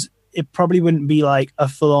covers, it probably wouldn't be like a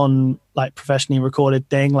full-on like professionally recorded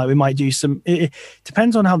thing. Like we might do some. It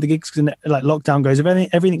depends on how the gigs and like lockdown goes. If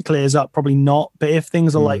everything clears up, probably not. But if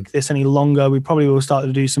things are like this any longer, we probably will start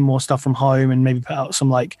to do some more stuff from home and maybe put out some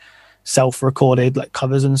like self-recorded like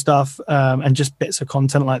covers and stuff, and just bits of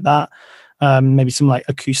content like that. Maybe some like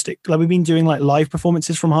acoustic, like we've been doing like live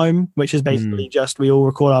performances from home, which is basically just we all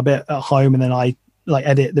record our bit at home and then I like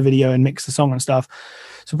edit the video and mix the song and stuff.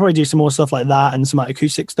 So we'll probably do some more stuff like that and some like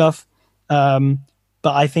acoustic stuff.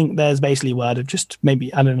 But I think there's basically word of just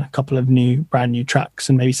maybe adding a couple of brand new tracks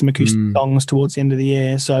and maybe some acoustic songs towards the end of the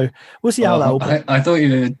year. So we'll see how that will be. I thought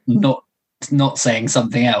you were not saying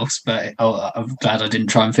something else, but I'm glad I didn't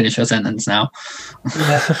try and finish your sentence now.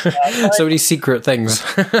 So many secret things.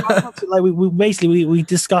 Like we basically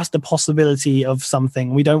discussed the possibility of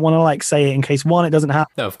something. We don't want to like say it in case one, it doesn't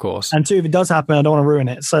happen. No, of course. And two, if it does happen, I don't want to ruin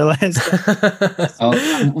it. So let's.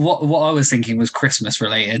 What I was thinking was Christmas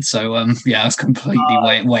related. So I was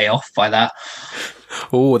completely way off by that.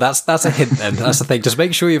 Oh, that's a hint then. That's the thing. Just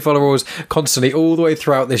make sure you follow us constantly all the way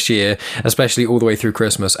throughout this year, especially all the way through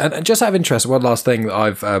Christmas. And just out of interest, one last thing that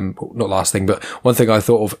I've, not last thing, but one thing I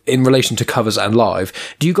thought of in relation to covers and live.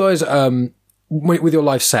 Do you guys, with your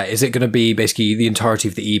live set, is it going to be basically the entirety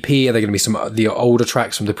of the EP? Are there going to be some of the older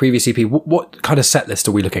tracks from the previous EP? What kind of set list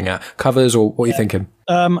are we looking at? Covers or what are you thinking?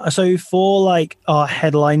 So for like our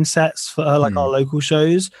headline sets for like our local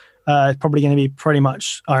shows, it's probably going to be pretty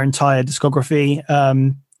much our entire discography.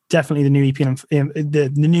 Definitely the new EP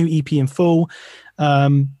the new EP in full.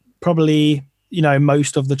 Probably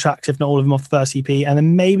most of the tracks, if not all of them, off the first EP, and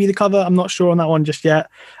then maybe the cover. I'm not sure on that one just yet.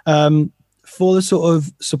 For the sort of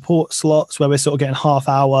support slots where we're sort of getting half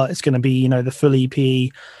hour, it's going to be the full EP,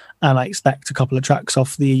 and I expect a couple of tracks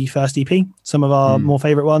off the first EP, some of our more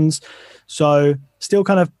favorite ones. So still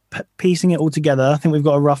kind of piecing it all together. I think we've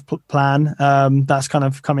got a rough plan that's kind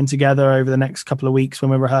of coming together over the next couple of weeks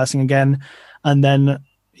when we're rehearsing again. And then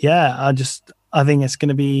I think it's going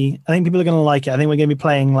to be, I think people are going to like it. I think we're going to be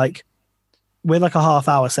playing like with like a half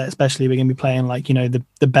hour set, especially we're going to be playing like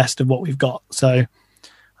the best of what we've got. So I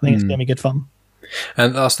think it's going to be good fun.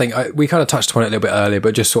 And last thing, we kind of touched on it a little bit earlier,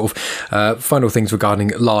 but just sort of final things regarding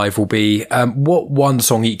live will be what one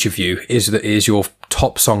song each of you is your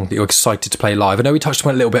top song that you're excited to play live. I know we touched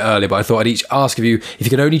on it a little bit earlier, but I thought I'd each ask of you, if you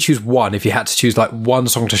could only choose one, if you had to choose like one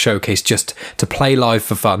song to showcase just to play live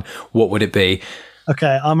for fun, what would it be?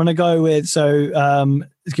 Okay, I'm going to go with, it's going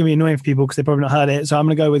to be annoying for people because they've probably not heard it, so I'm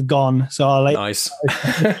going to go with Gone. So Nice.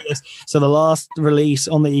 So the last release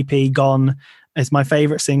on the EP, Gone, it's my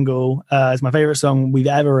favorite single. It's my favorite song we've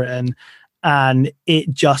ever written, and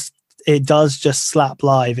it does just slap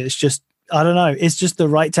live. It's just, I don't know, it's just the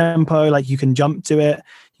right tempo. Like you can jump to it,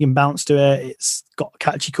 you can bounce to it. It's got a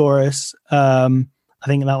catchy chorus. I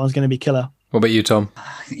think that one's going to be killer. What about you, Tom?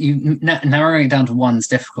 Narrowing it down to one's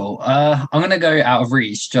difficult. I'm going to go Out of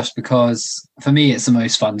Reach just because for me it's the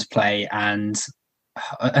most fun to play, and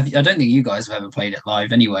I don't think you guys have ever played it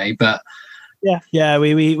live anyway, but. Yeah,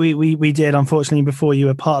 we did, unfortunately, before you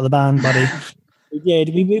were part of the band, buddy. We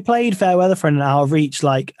did. We played Fair Weather Friend and Out of Reach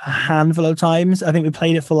like a handful of times. I think we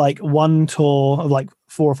played it for like one tour of like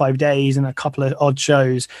 4 or 5 days and a couple of odd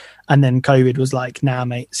shows. And then COVID was like, nah,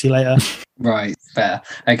 mate, see you later. Right, fair.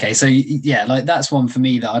 Okay, so yeah, like that's one for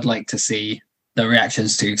me that I'd like to see the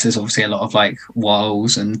reactions to, because there's obviously a lot of like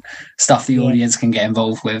wows and stuff the audience can get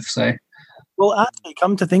involved with. So, well, actually,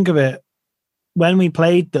 come to think of it, when we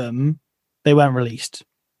played them, they weren't released.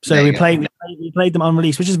 So we played them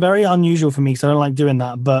unreleased, which is very unusual for me because I don't like doing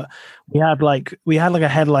that. But we had like a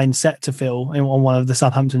headline set to fill on one of the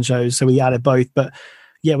Southampton shows, so we added both. But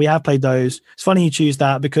yeah, we have played those. It's funny you choose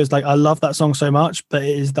that because like I love that song so much, but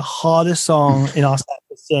it is the hardest song in our set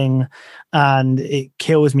to sing, and it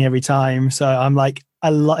kills me every time. So I'm like,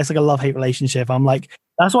 it's like a love-hate relationship. I'm like,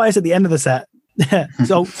 that's why it's at the end of the set.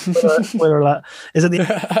 So spoiler alert, it's at the end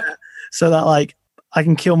of the set, so that like I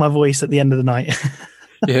can kill my voice at the end of the night.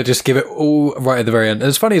 Yeah, just give it all right at the very end. And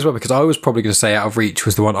it's funny as well because I was probably going to say Out of Reach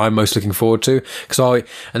was the one I'm most looking forward to because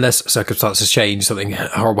unless circumstances change, something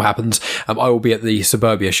horrible happens, I will be at the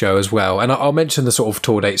Suburbia show as well. And I'll mention the sort of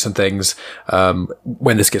tour dates and things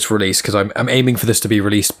when this gets released because I'm aiming for this to be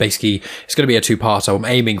released. Basically, it's going to be a 2-parter. I'm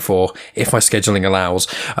aiming for, if my scheduling allows,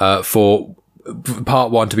 for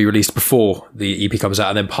part 1 to be released before the EP comes out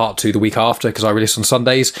and then part 2 the week after because I release on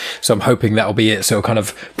Sundays, so I'm hoping that'll be it, so it'll kind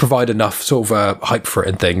of provide enough sort of hype for it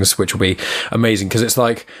and things, which will be amazing because it's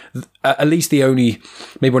like at least maybe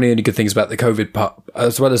one of the only good things about the COVID part,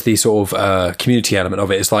 as well as the sort of community element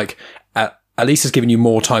of it, is like at least it's giving you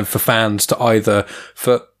more time for fans to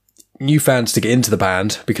for new fans to get into the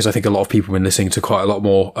band, because I think a lot of people have been listening to quite a lot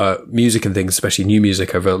more music and things, especially new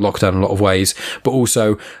music over lockdown in a lot of ways, but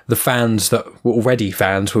also the fans that were already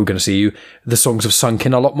fans who are going to see you, the songs have sunk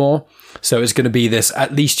in a lot more. So it's going to be this,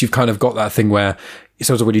 at least you've kind of got that thing where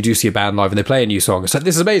sometimes when you do see a band live and they play a new song, it's like,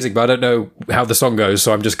 this is amazing, but I don't know how the song goes,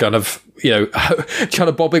 so I'm just kind of, kind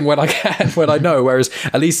of bobbing when I can, when I know, whereas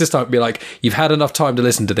at least this time it'd be like, you've had enough time to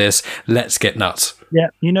listen to this, let's get nuts. Yeah,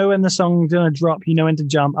 you know when the song's going to drop, you know when to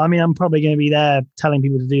jump. I mean, I'm probably going to be there telling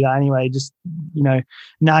people to do that anyway, just,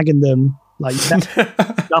 nagging them, like,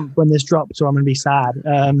 jump when this drops or I'm going to be sad.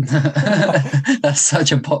 That's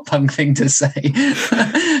such a pop punk thing to say.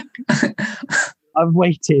 I've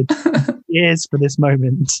waited years for this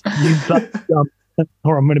moment. You've got to jump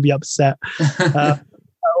or I'm going to be upset.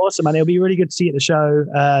 Awesome, man. It'll be really good to see you at the show,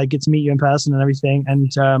 get to meet you in person and everything,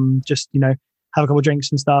 and just, have a couple of drinks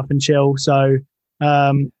and stuff and chill. So you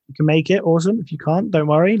can make it. Awesome. If you can't, don't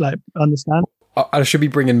worry. Like, understand. I should be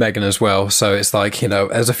bringing Megan as well. So it's like,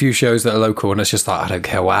 there's a few shows that are local and it's just like, I don't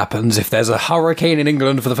care what happens. If there's a hurricane in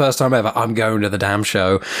England for the first time ever, I'm going to the damn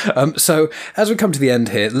show. So as we come to the end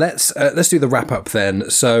here, let's do the wrap up then.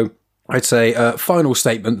 So I'd say final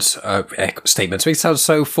statements. Statements. It sounds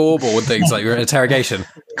so formal and things like you're in an interrogation.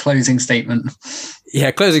 Closing statement.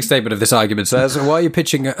 Yeah, closing statement of this argument says, why are you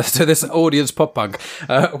pitching to this audience pop punk?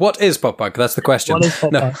 What is pop punk? That's the question. What is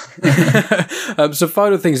pop punk? So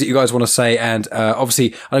final things that you guys want to say, and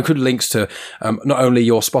obviously I'll include links to not only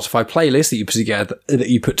your Spotify playlist that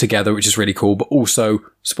you put together, which is really cool, but also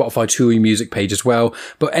Spotify to your music page as well.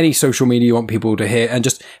 But any social media you want people to hear, and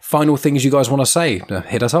just final things you guys want to say,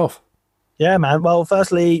 hit us off. Yeah, man. Well,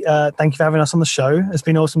 firstly, thank you for having us on the show. It's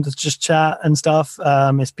been awesome to just chat and stuff.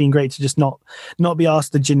 It's been great to just not be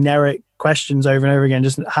asked the generic questions over and over again,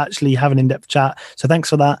 just actually have an in-depth chat. So thanks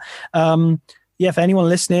for that. For anyone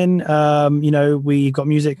listening, we've got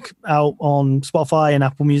music out on Spotify and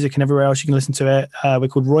Apple Music and everywhere else you can listen to it. We're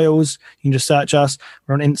called Royals. You can just search us.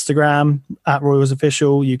 We're on Instagram at Royals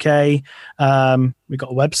Official UK. We've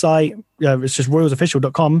got a website. It's just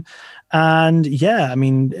royalsofficial.com. And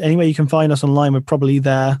anywhere you can find us online, we're probably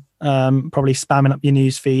there, probably spamming up your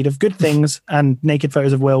news feed of good things and naked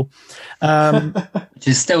photos of Will. Which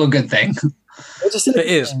is still a good thing. It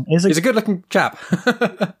is. He's a good-looking chap.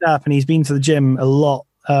 And he's been to the gym a lot.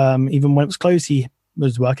 Even when it was closed, he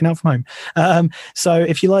was working out from home. So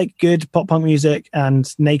if you like good pop punk music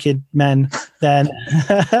and naked men, then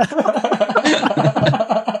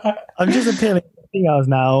I'm just appealing to females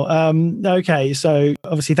now. Okay, so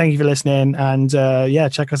obviously thank you for listening, and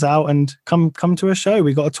check us out and come to a show.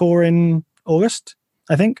 We got a tour in August,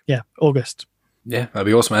 I think. Yeah, August. Yeah, that'd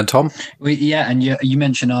be awesome. And Tom? And you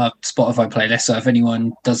mentioned our Spotify playlist, so if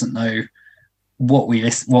anyone doesn't know what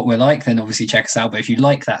we're like, then obviously check us out. But if you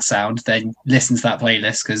like that sound, then listen to that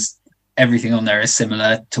playlist, because everything on there is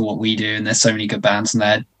similar to what we do, and there's so many good bands in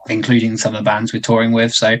there, including some of the bands we're touring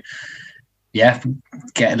with. So yeah,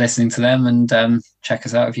 get listening to them and check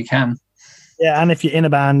us out if you can. Yeah, and if you're in a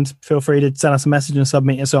band, feel free to send us a message and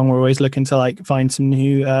submit a song. We're always looking to find some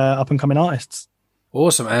new up and coming artists.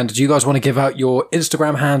 Awesome. And do you guys want to give out your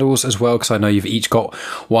Instagram handles as well? Because I know you've each got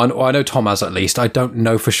one, or I know Tom has at least. I don't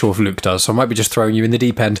know for sure if Luke does, so I might be just throwing you in the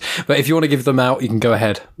deep end. But if you want to give them out, you can go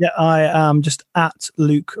ahead. Yeah, I am just at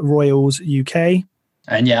Luke Royals UK.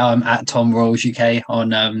 And yeah, I'm at Tom Royals UK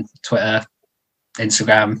on Twitter,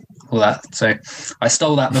 Instagram, all that. So I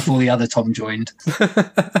stole that before the other Tom joined.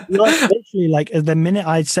 Literally, like the minute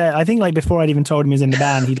I'd said, I think like before I'd even told him he was in the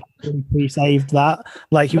band, he'd pre-saved that.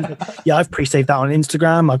 Like he was like, yeah, I've pre-saved that on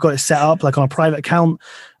Instagram. I've got it set up like on a private account.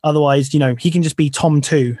 Otherwise, you know, he can just be Tom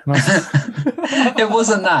too. It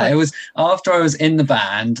wasn't that. It was after I was in the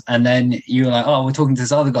band, and then you were like, "Oh, we're talking to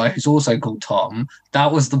this other guy who's also called Tom."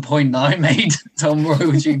 That was the point that I made Tom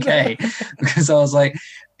Royals UK, because I was like,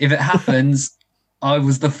 if it happens, I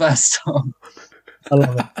was the first Tom. I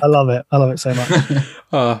love it. I love it. I love it so much.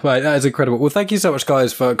 Oh, right, that is incredible. Well, thank you so much,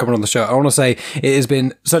 guys, for coming on the show. I want to say it has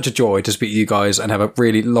been such a joy to speak to you guys and have a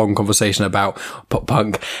really long conversation about pop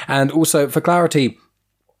punk. And also, for clarity,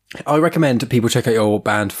 I recommend people check out your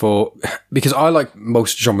band because I like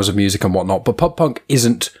most genres of music and whatnot, but pop punk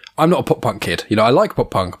I'm not a pop punk kid. You know, I like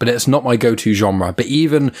pop punk, but it's not my go-to genre. But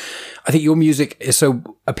even, I think your music is so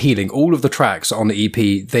appealing. All of the tracks on the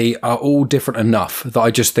EP, they are all different enough that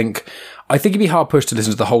I think it'd be hard pushed to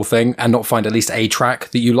listen to the whole thing and not find at least a track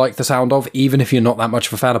that you like the sound of, even if you're not that much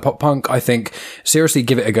of a fan of pop punk. I think, seriously,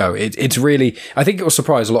 give it a go. It's really, I think it will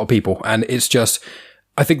surprise a lot of people. And it's just,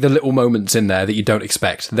 I think the little moments in there that you don't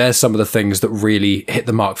expect, there's some of the things that really hit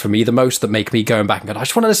the mark for me the most, that make me going back and go, I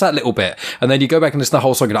just want to listen to that little bit. And then you go back and listen to the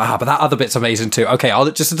whole song and you're like, but that other bit's amazing too. Okay, I'll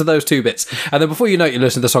just listen to those 2 bits. And then before you know it, you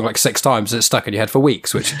listen to the song like 6 times and it's stuck in your head for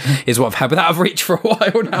weeks, which is what I've had with Out of Reach for a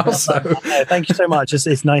while now. So thank you so much.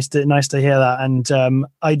 It's nice to hear that. And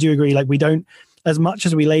I do agree, like we don't, as much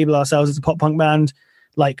as we label ourselves as a pop punk band,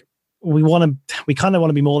 like we kind of want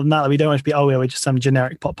to be more than that. Like, we don't want to be, we're just some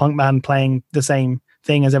generic pop punk band playing the same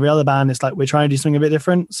thing as every other band. It's like we're trying to do something a bit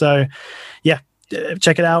different. So yeah,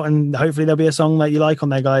 check it out, and hopefully there'll be a song that you like on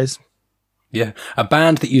there, guys. Yeah, a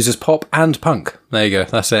band that uses pop and punk. There you go.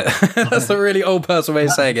 That's it. That's the really old person way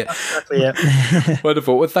of saying it. Exactly it.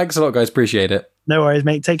 Wonderful. Well, thanks a lot, guys. Appreciate it. No worries,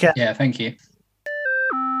 mate. Take care. Yeah, thank you.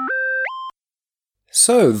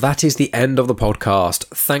 So that is the end of the podcast.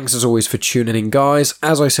 Thanks as always for tuning in, guys.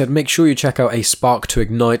 As I said, make sure you check out A Spark to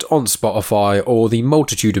Ignite on Spotify, or the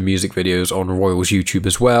multitude of music videos on Royals YouTube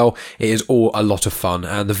as well. It is all a lot of fun,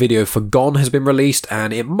 and the video for Gone has been released,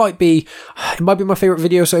 and it might be my favourite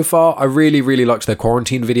video so far. I really, really liked their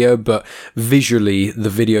quarantine video, but visually the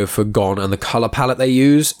video for Gone and the colour palette they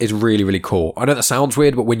use is really, really cool. I know that sounds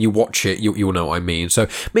weird, but when you watch it, you'll know what I mean. So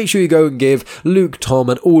make sure you go and give Luke, Tom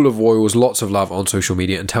and all of Royals lots of love on social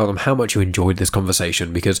media and tell them how much you enjoyed this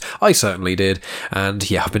conversation, because I certainly did. And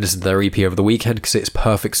yeah, I've been listening to their EP over the weekend because it's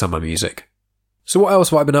perfect summer music. So what else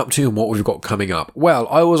have I been up to and what we've got coming up? Well,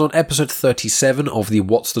 I was on episode 37 of the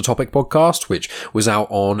What's the Topic podcast, which was out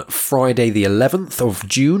on Friday the 11th of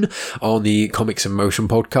June on the Comics in Motion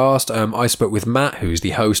podcast. I spoke with Matt, who's the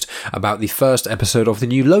host, about the first episode of the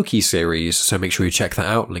new Loki series, so make sure you check that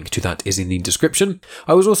out. Link to that is in the description.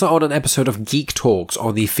 I was also on an episode of Geek Talks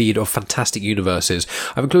on the feed of Fantastic Universes.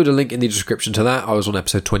 I've included a link in the description to that. I was on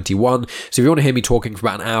episode 21, so if you want to hear me talking for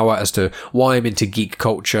about an hour as to why I'm into geek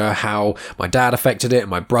culture, how my dad affected it, and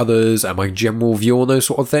my brothers, and my general view on those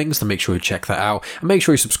sort of things, then make sure you check that out, and make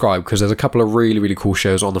sure you subscribe, because there's a couple of really, really cool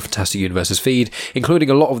shows on the Fantastic Universes feed, including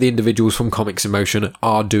a lot of the individuals from Comics in Motion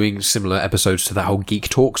are doing similar episodes to that whole Geek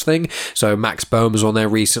Talks thing. So Max Bohm was on there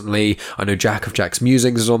recently. I know Jack of Jack's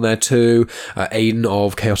Musings is on there too. Aiden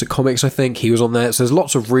of Chaotic Comics, I think he was on there. So there's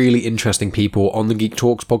lots of really interesting people on the Geek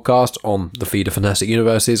Talks podcast on the feed of Fantastic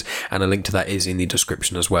Universes, and a link to that is in the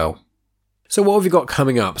description as well. So what have you got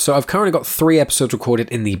coming up? So I've currently got 3 episodes recorded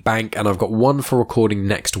in the bank, and I've got 1 for recording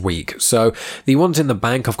next week. So the ones in the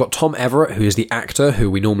bank, I've got Tom Everett, who is the actor,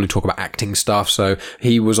 who we normally talk about acting stuff. So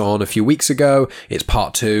he was on a few weeks ago. It's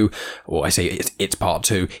part 2, or I say it's part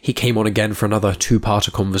 2. He came on again for another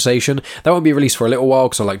 2-parter conversation. That won't be released for a little while,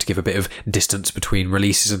 because I like to give a bit of distance between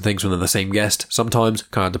releases and things when they're the same guest. Sometimes,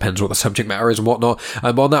 kind of depends what the subject matter is and whatnot.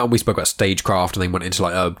 But on that one, we spoke about stagecraft, and then went into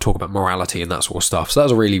talk about morality and that sort of stuff. So that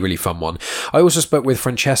was a really, really fun one. I also spoke with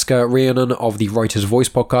Francesca Rhiannon of the Writer's Voice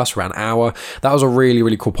podcast for an hour. That was a really,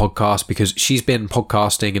 really cool podcast, because she's been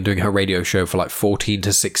podcasting and doing her radio show for like 14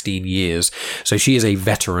 to 16 years. So she is a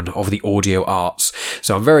veteran of the audio arts.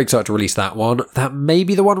 So I'm very excited to release that one. That may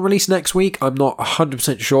be the one released next week. I'm not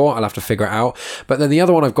 100% sure. I'll have to figure it out. But then the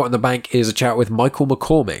other one I've got in the bank is a chat with Michael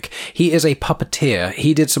McCormick. He is a puppeteer.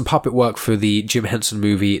 He did some puppet work for the Jim Henson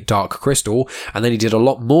movie Dark Crystal, and then he did a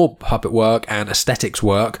lot more puppet work and aesthetics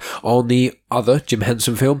work on the other Jim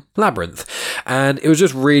Henson film, Labyrinth. And it was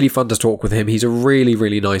just really fun to talk with him. He's a really,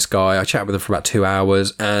 really nice guy. I chatted with him for about 2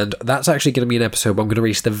 hours, and that's actually going to be an episode where I'm going to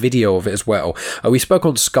release the video of it as well. We spoke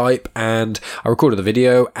on Skype, and I recorded the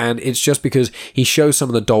video, and it's just because he shows some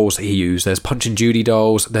of the dolls that he used. There's Punch and Judy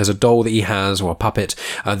dolls. There's a doll that he has, or a puppet,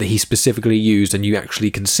 that he specifically used, and you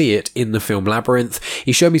actually can see it in the film Labyrinth.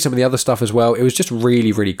 He showed me some of the other stuff as well. It was just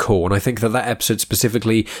really, really cool, and I think that episode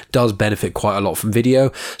specifically does benefit quite a lot from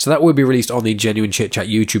video. So that will be released on the Genuine Chit Chat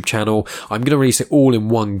YouTube channel. I'm going to release it all in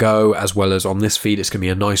one go, as well as on this feed. It's going to be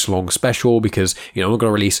a nice long special because, I'm not going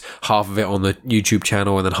to release half of it on the YouTube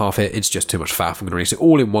channel and then half it. It's just too much faff. I'm going to release it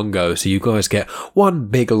all in one go, so you guys get one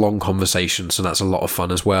big long conversation. So that's a lot of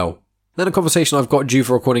fun as well. Then a conversation I've got due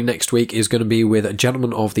for recording next week is going to be with a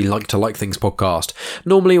gentleman of the Like to Like Things podcast.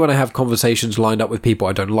 Normally when I have conversations lined up with people,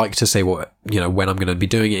 I don't like to say when I'm going to be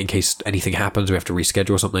doing it in case anything happens, we have to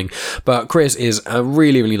reschedule something. But Chris is a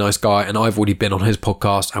really, really nice guy, and I've already been on his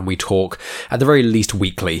podcast and we talk at the very least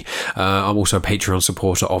weekly. I'm also a Patreon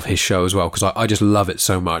supporter of his show as well because I just love it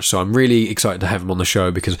so much. So I'm really excited to have him on the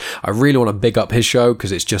show because I really want to big up his show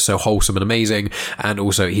because it's just so wholesome and amazing, and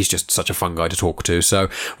also he's just such a fun guy to talk to. So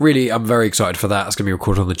really, I'm very excited for that. It's going to be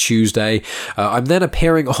recorded on the Tuesday. I'm then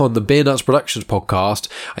appearing on the Beer Nuts Productions podcast.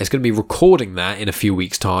 It's going to be recording that in a few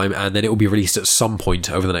weeks' time, and then it will be released at some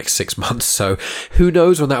point over the next 6 months. So who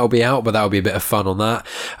knows when that will be out, but that will be a bit of fun on that.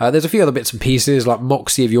 There's a few other bits and pieces, like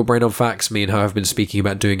Moxie of Your Brain on Facts. Me and her have been speaking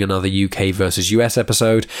about doing another UK versus US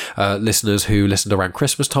episode. Listeners who listened around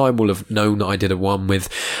Christmas time will have known that I did a one with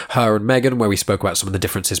her and Megan where we spoke about some of the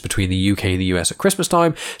differences between the UK and the US at Christmas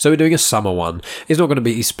time. So we're doing a summer one. It's not going to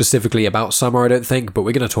be specifically about summer, I don't think, but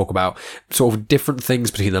we're going to talk about sort of different things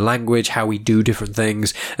between the language, how we do different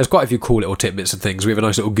things. There's quite a few cool little tidbits and things. We have a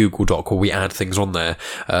nice little Google Doc where we add things on there,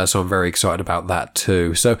 so I'm very excited about that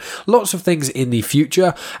too. So lots of things in the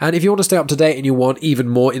future, and if you want to stay up to date and you want even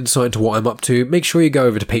more insight into what I'm up to, make sure you go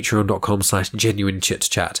over to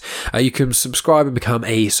patreon.com/genuinechitchat. You can subscribe and become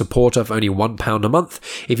a supporter for only £1 a month.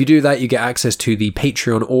 If you do that, you get access to the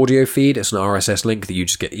Patreon audio feed. It's an RSS link that you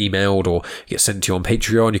just get emailed or get sent to you on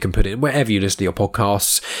Patreon. You can put it in wherever you listen to your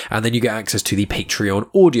podcasts, and then you get access to the Patreon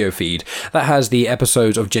audio feed. That has the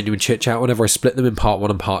episodes of Genuine Chit Chat whenever I split them in part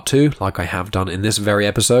 1 and part 2, like I have done in this very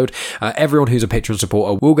episode. Everyone who's a Patreon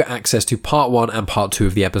supporter will get access to part 1 and part 2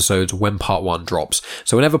 of the episodes when part 1 drops.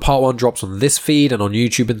 So whenever part 1 drops on this feed and on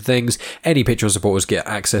YouTube and things, any Patreon supporters get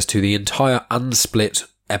access to the entire unsplit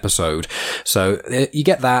episode. So you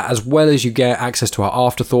get that, as well as you get access to our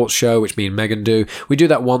Afterthoughts show, which me and Megan do. We do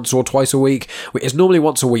that once or twice a week. It's normally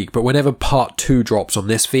once a week, but whenever part 2 drops on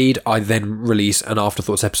this feed, I then release an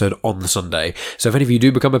Afterthoughts episode on the Sunday. So if any of you do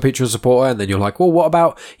become a Patreon supporter and then you're like, well, what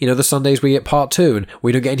about, the Sundays we get part 2 and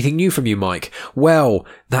we don't get anything new from you, Mike? Well,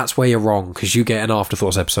 that's where you're wrong, because you get an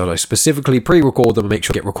Afterthoughts episode. I specifically pre-record them and make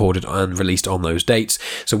sure they get recorded and released on those dates.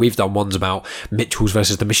 So we've done ones about Mitchells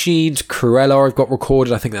versus the Machines, Cruella I've got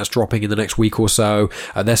recorded. I think that's dropping in the next week or so.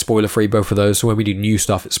 They're spoiler free, both of those. So when we do new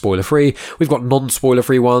stuff, it's spoiler free. We've got non-spoiler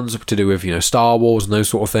free ones to do with, Star Wars and those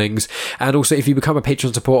sort of things. And also, if you become a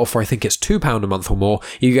Patreon supporter for, I think it's £2 a month or more,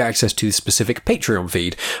 you get access to the specific Patreon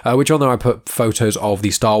feed, which on there I put photos of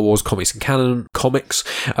the Star Wars comics and canon comics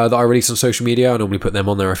that I release on social media. I normally put them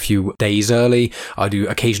on there a few days early. I do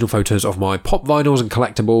occasional photos of my pop vinyls and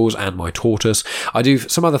collectibles and my tortoise. I do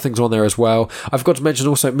some other things on there as well. I forgot to mention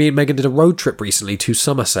also, me and Megan did a road trip recently to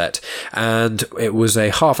Somerset, and it was a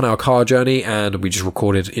half-an-hour car journey, and we just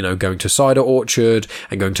recorded, going to Cider Orchard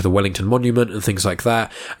and going to the Wellington Monument and things like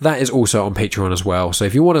that. That is also on Patreon as well. So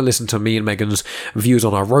if you want to listen to me and Megan's views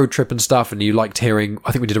on our road trip and stuff, and you liked hearing,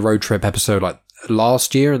 I think we did a road trip episode like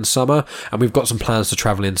last year in summer, and we've got some plans to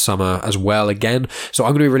travel in summer as well again. So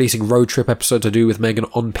I'm going to be releasing road trip episodes to do with Megan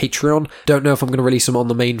on Patreon. Don't know if I'm going to release them on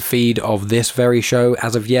the main feed of this very show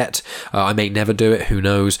as of yet. I may never do it, who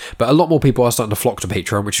knows. But a lot more people are starting to flock to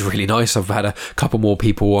Patreon, which is really nice. I've had a couple more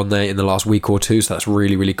people on there in the last week or two, so that's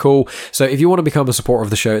really, really cool. So if you want to become a supporter of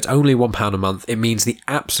the show, it's only £1 a month. It means the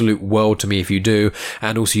absolute world to me if you do,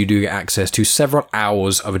 and also you do get access to several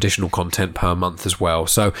hours of additional content per month as well.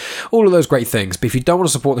 So all of those great things. But if you don't want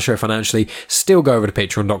to support the show financially, still go over to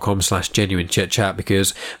patreon.com/genuinechitchat,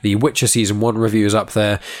 because the Witcher Season 1 review is up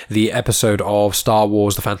there. The episode of Star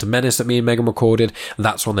Wars The Phantom Menace that me and Megan recorded,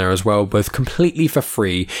 that's on there as well, both completely for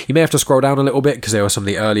free. You may have to scroll down a little bit because there were some of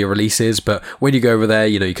the earlier releases, but when you go over there,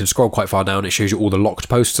 you can scroll quite far down. It shows you all the locked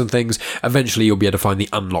posts and things. Eventually you'll be able to find the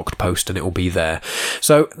unlocked post and it will be there.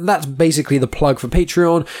 So that's basically the plug for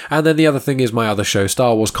Patreon. And then the other thing is my other show,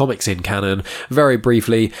 Star Wars Comics in Canon. Very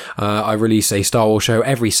briefly, I release a a Star Wars show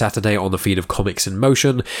every Saturday on the feed of Comics in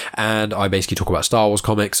Motion, and I basically talk about Star Wars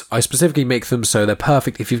comics. I specifically make them so they're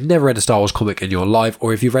perfect if you've never read a Star Wars comic in your life,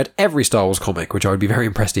 or if you've read every Star Wars comic, which I would be very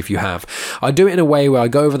impressed if you have. I do it in a way where I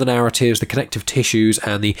go over the narratives, the connective tissues,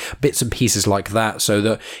 and the bits and pieces like that, so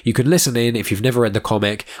that you can listen in if you've never read the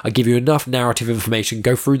comic. I give you enough narrative information,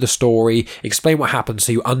 go through the story, explain what happens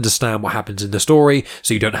so you understand what happens in the story,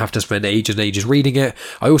 so you don't have to spend ages and ages reading it.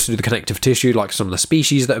 I also do the connective tissue, like some of the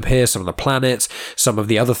species that appear, some of the planets, some of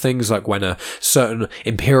the other things, like when a certain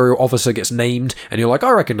Imperial officer gets named, and you're like,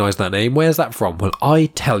 I recognise that name, where's that from? Well, I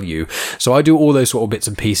tell you. So I do all those sort of bits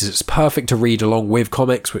and pieces. It's perfect to read along with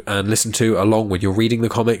comics and listen to along with you're reading the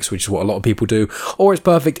comics, which is what a lot of people do, or it's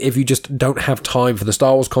perfect if you just don't have time for the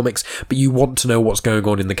Star Wars comics, but you want to know what's going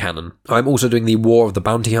on in the canon. I'm also doing the War of the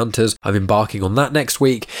Bounty Hunters. I'm embarking on that next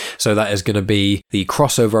week, so that is going to be the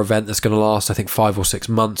crossover event that's going to last, I think, 5 or 6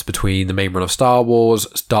 months between the main run of Star Wars,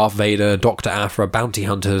 Darth Vader, Dr. Aphra, Bounty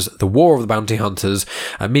Hunters, the War of the Bounty Hunters,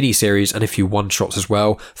 a mini-series, and a few one-shots as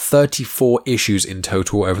well. 34 issues in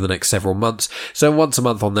total over the next several months. So once a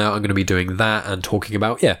month on there, I'm going to be doing that and talking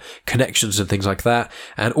about, connections and things like that.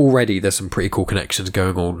 And already there's some pretty cool connections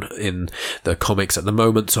going on in the comics at the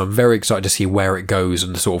moment, so I'm very excited to see where it goes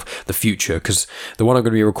and sort of the future, because the one I'm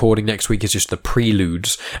going to be recording next week is just the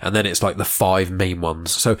preludes, and then it's like the 5 main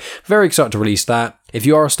ones. So very excited to release that. If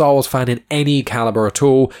you are a Star Wars fan in any caliber at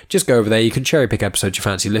all, just go over there. You can cherry pick episodes you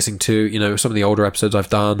fancy listening to. Some of the older episodes I've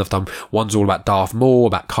done ones all about Darth Maul,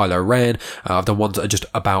 about Kylo Ren. I've done ones that are just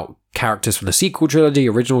about characters from the sequel trilogy,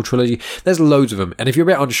 original trilogy. There's loads of them. And if you're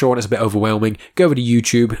a bit unsure and it's a bit overwhelming, go over to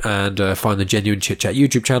YouTube and find the Genuine Chit Chat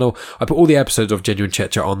YouTube channel. I put all the episodes of Genuine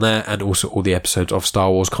Chit Chat on there, and also all the episodes of Star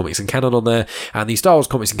Wars Comics and Canon on there. And the Star Wars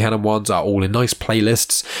Comics and Canon ones are all in nice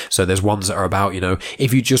playlists. So there's ones that are about,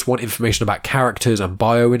 if you just want information about characters and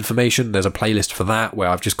bio information, there's a playlist for that where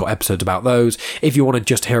I've just got episodes about those. If you want to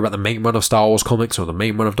just hear about the main run of Star Wars comics or the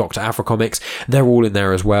main run of Dr. Aphra comics, they're all in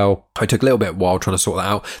there as well. I took a little bit of a while trying to sort that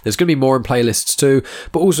out. There's going to be more in playlists too,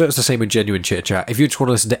 but also it's the same with Genuine Chit Chat. If you just want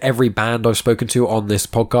to listen to every band I've spoken to on this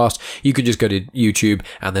podcast, you can just go to YouTube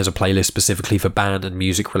and there's a playlist specifically for band and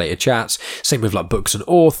music related chats. Same with like books and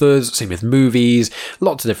authors, same with movies,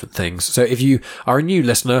 lots of different things. So if you are a new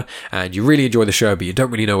listener and you really enjoy the show but you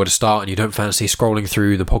don't really know where to start and you don't fancy scrolling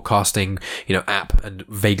through the podcasting app and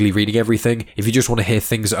vaguely reading everything, if you just want to hear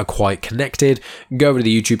things that are quite connected, go over to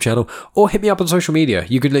the YouTube channel or hit me up on social media.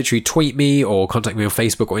 You could literally tweet me or contact me on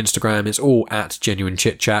Facebook or Instagram. It's all at Genuine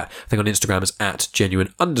Chit Chat. I think on Instagram it's at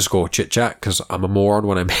genuine_chit chat, because I'm a moron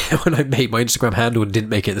when I made my Instagram handle and didn't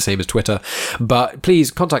make it the same as Twitter. But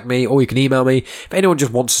please contact me, or you can email me. If anyone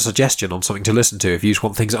just wants a suggestion on something to listen to, if you just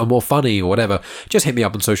want things that are more funny or whatever, just hit me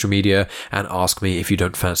up on social media and ask me if you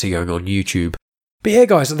don't fancy going on YouTube. But yeah,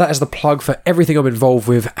 guys, that is the plug for everything I'm involved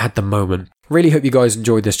with at the moment. Really hope you guys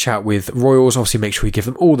enjoyed this chat with Royals. Obviously, make sure you give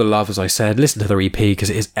them all the love, as I said. Listen to their EP, because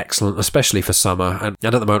it is excellent, especially for summer. And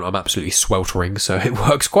at the moment, I'm absolutely sweltering, so it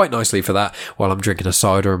works quite nicely for that while I'm drinking a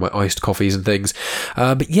cider and my iced coffees and things.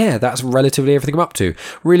 But yeah, that's relatively everything I'm up to.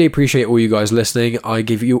 Really appreciate all you guys listening. I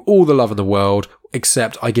give you all the love in the world,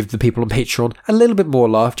 except I give the people on Patreon a little bit more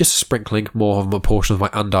love, just a sprinkling more of a portion of my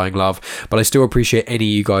undying love. But I still appreciate any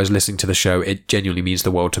of you guys listening to the show. It genuinely means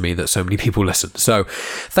the world to me that so many people listen. So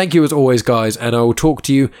thank you as always, guys, and I will talk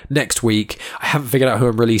to you next week. I haven't figured out who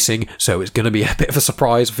I'm releasing, so it's going to be a bit of a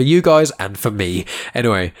surprise for you guys and for me.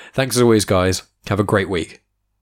 Anyway, thanks as always, guys. Have a great week.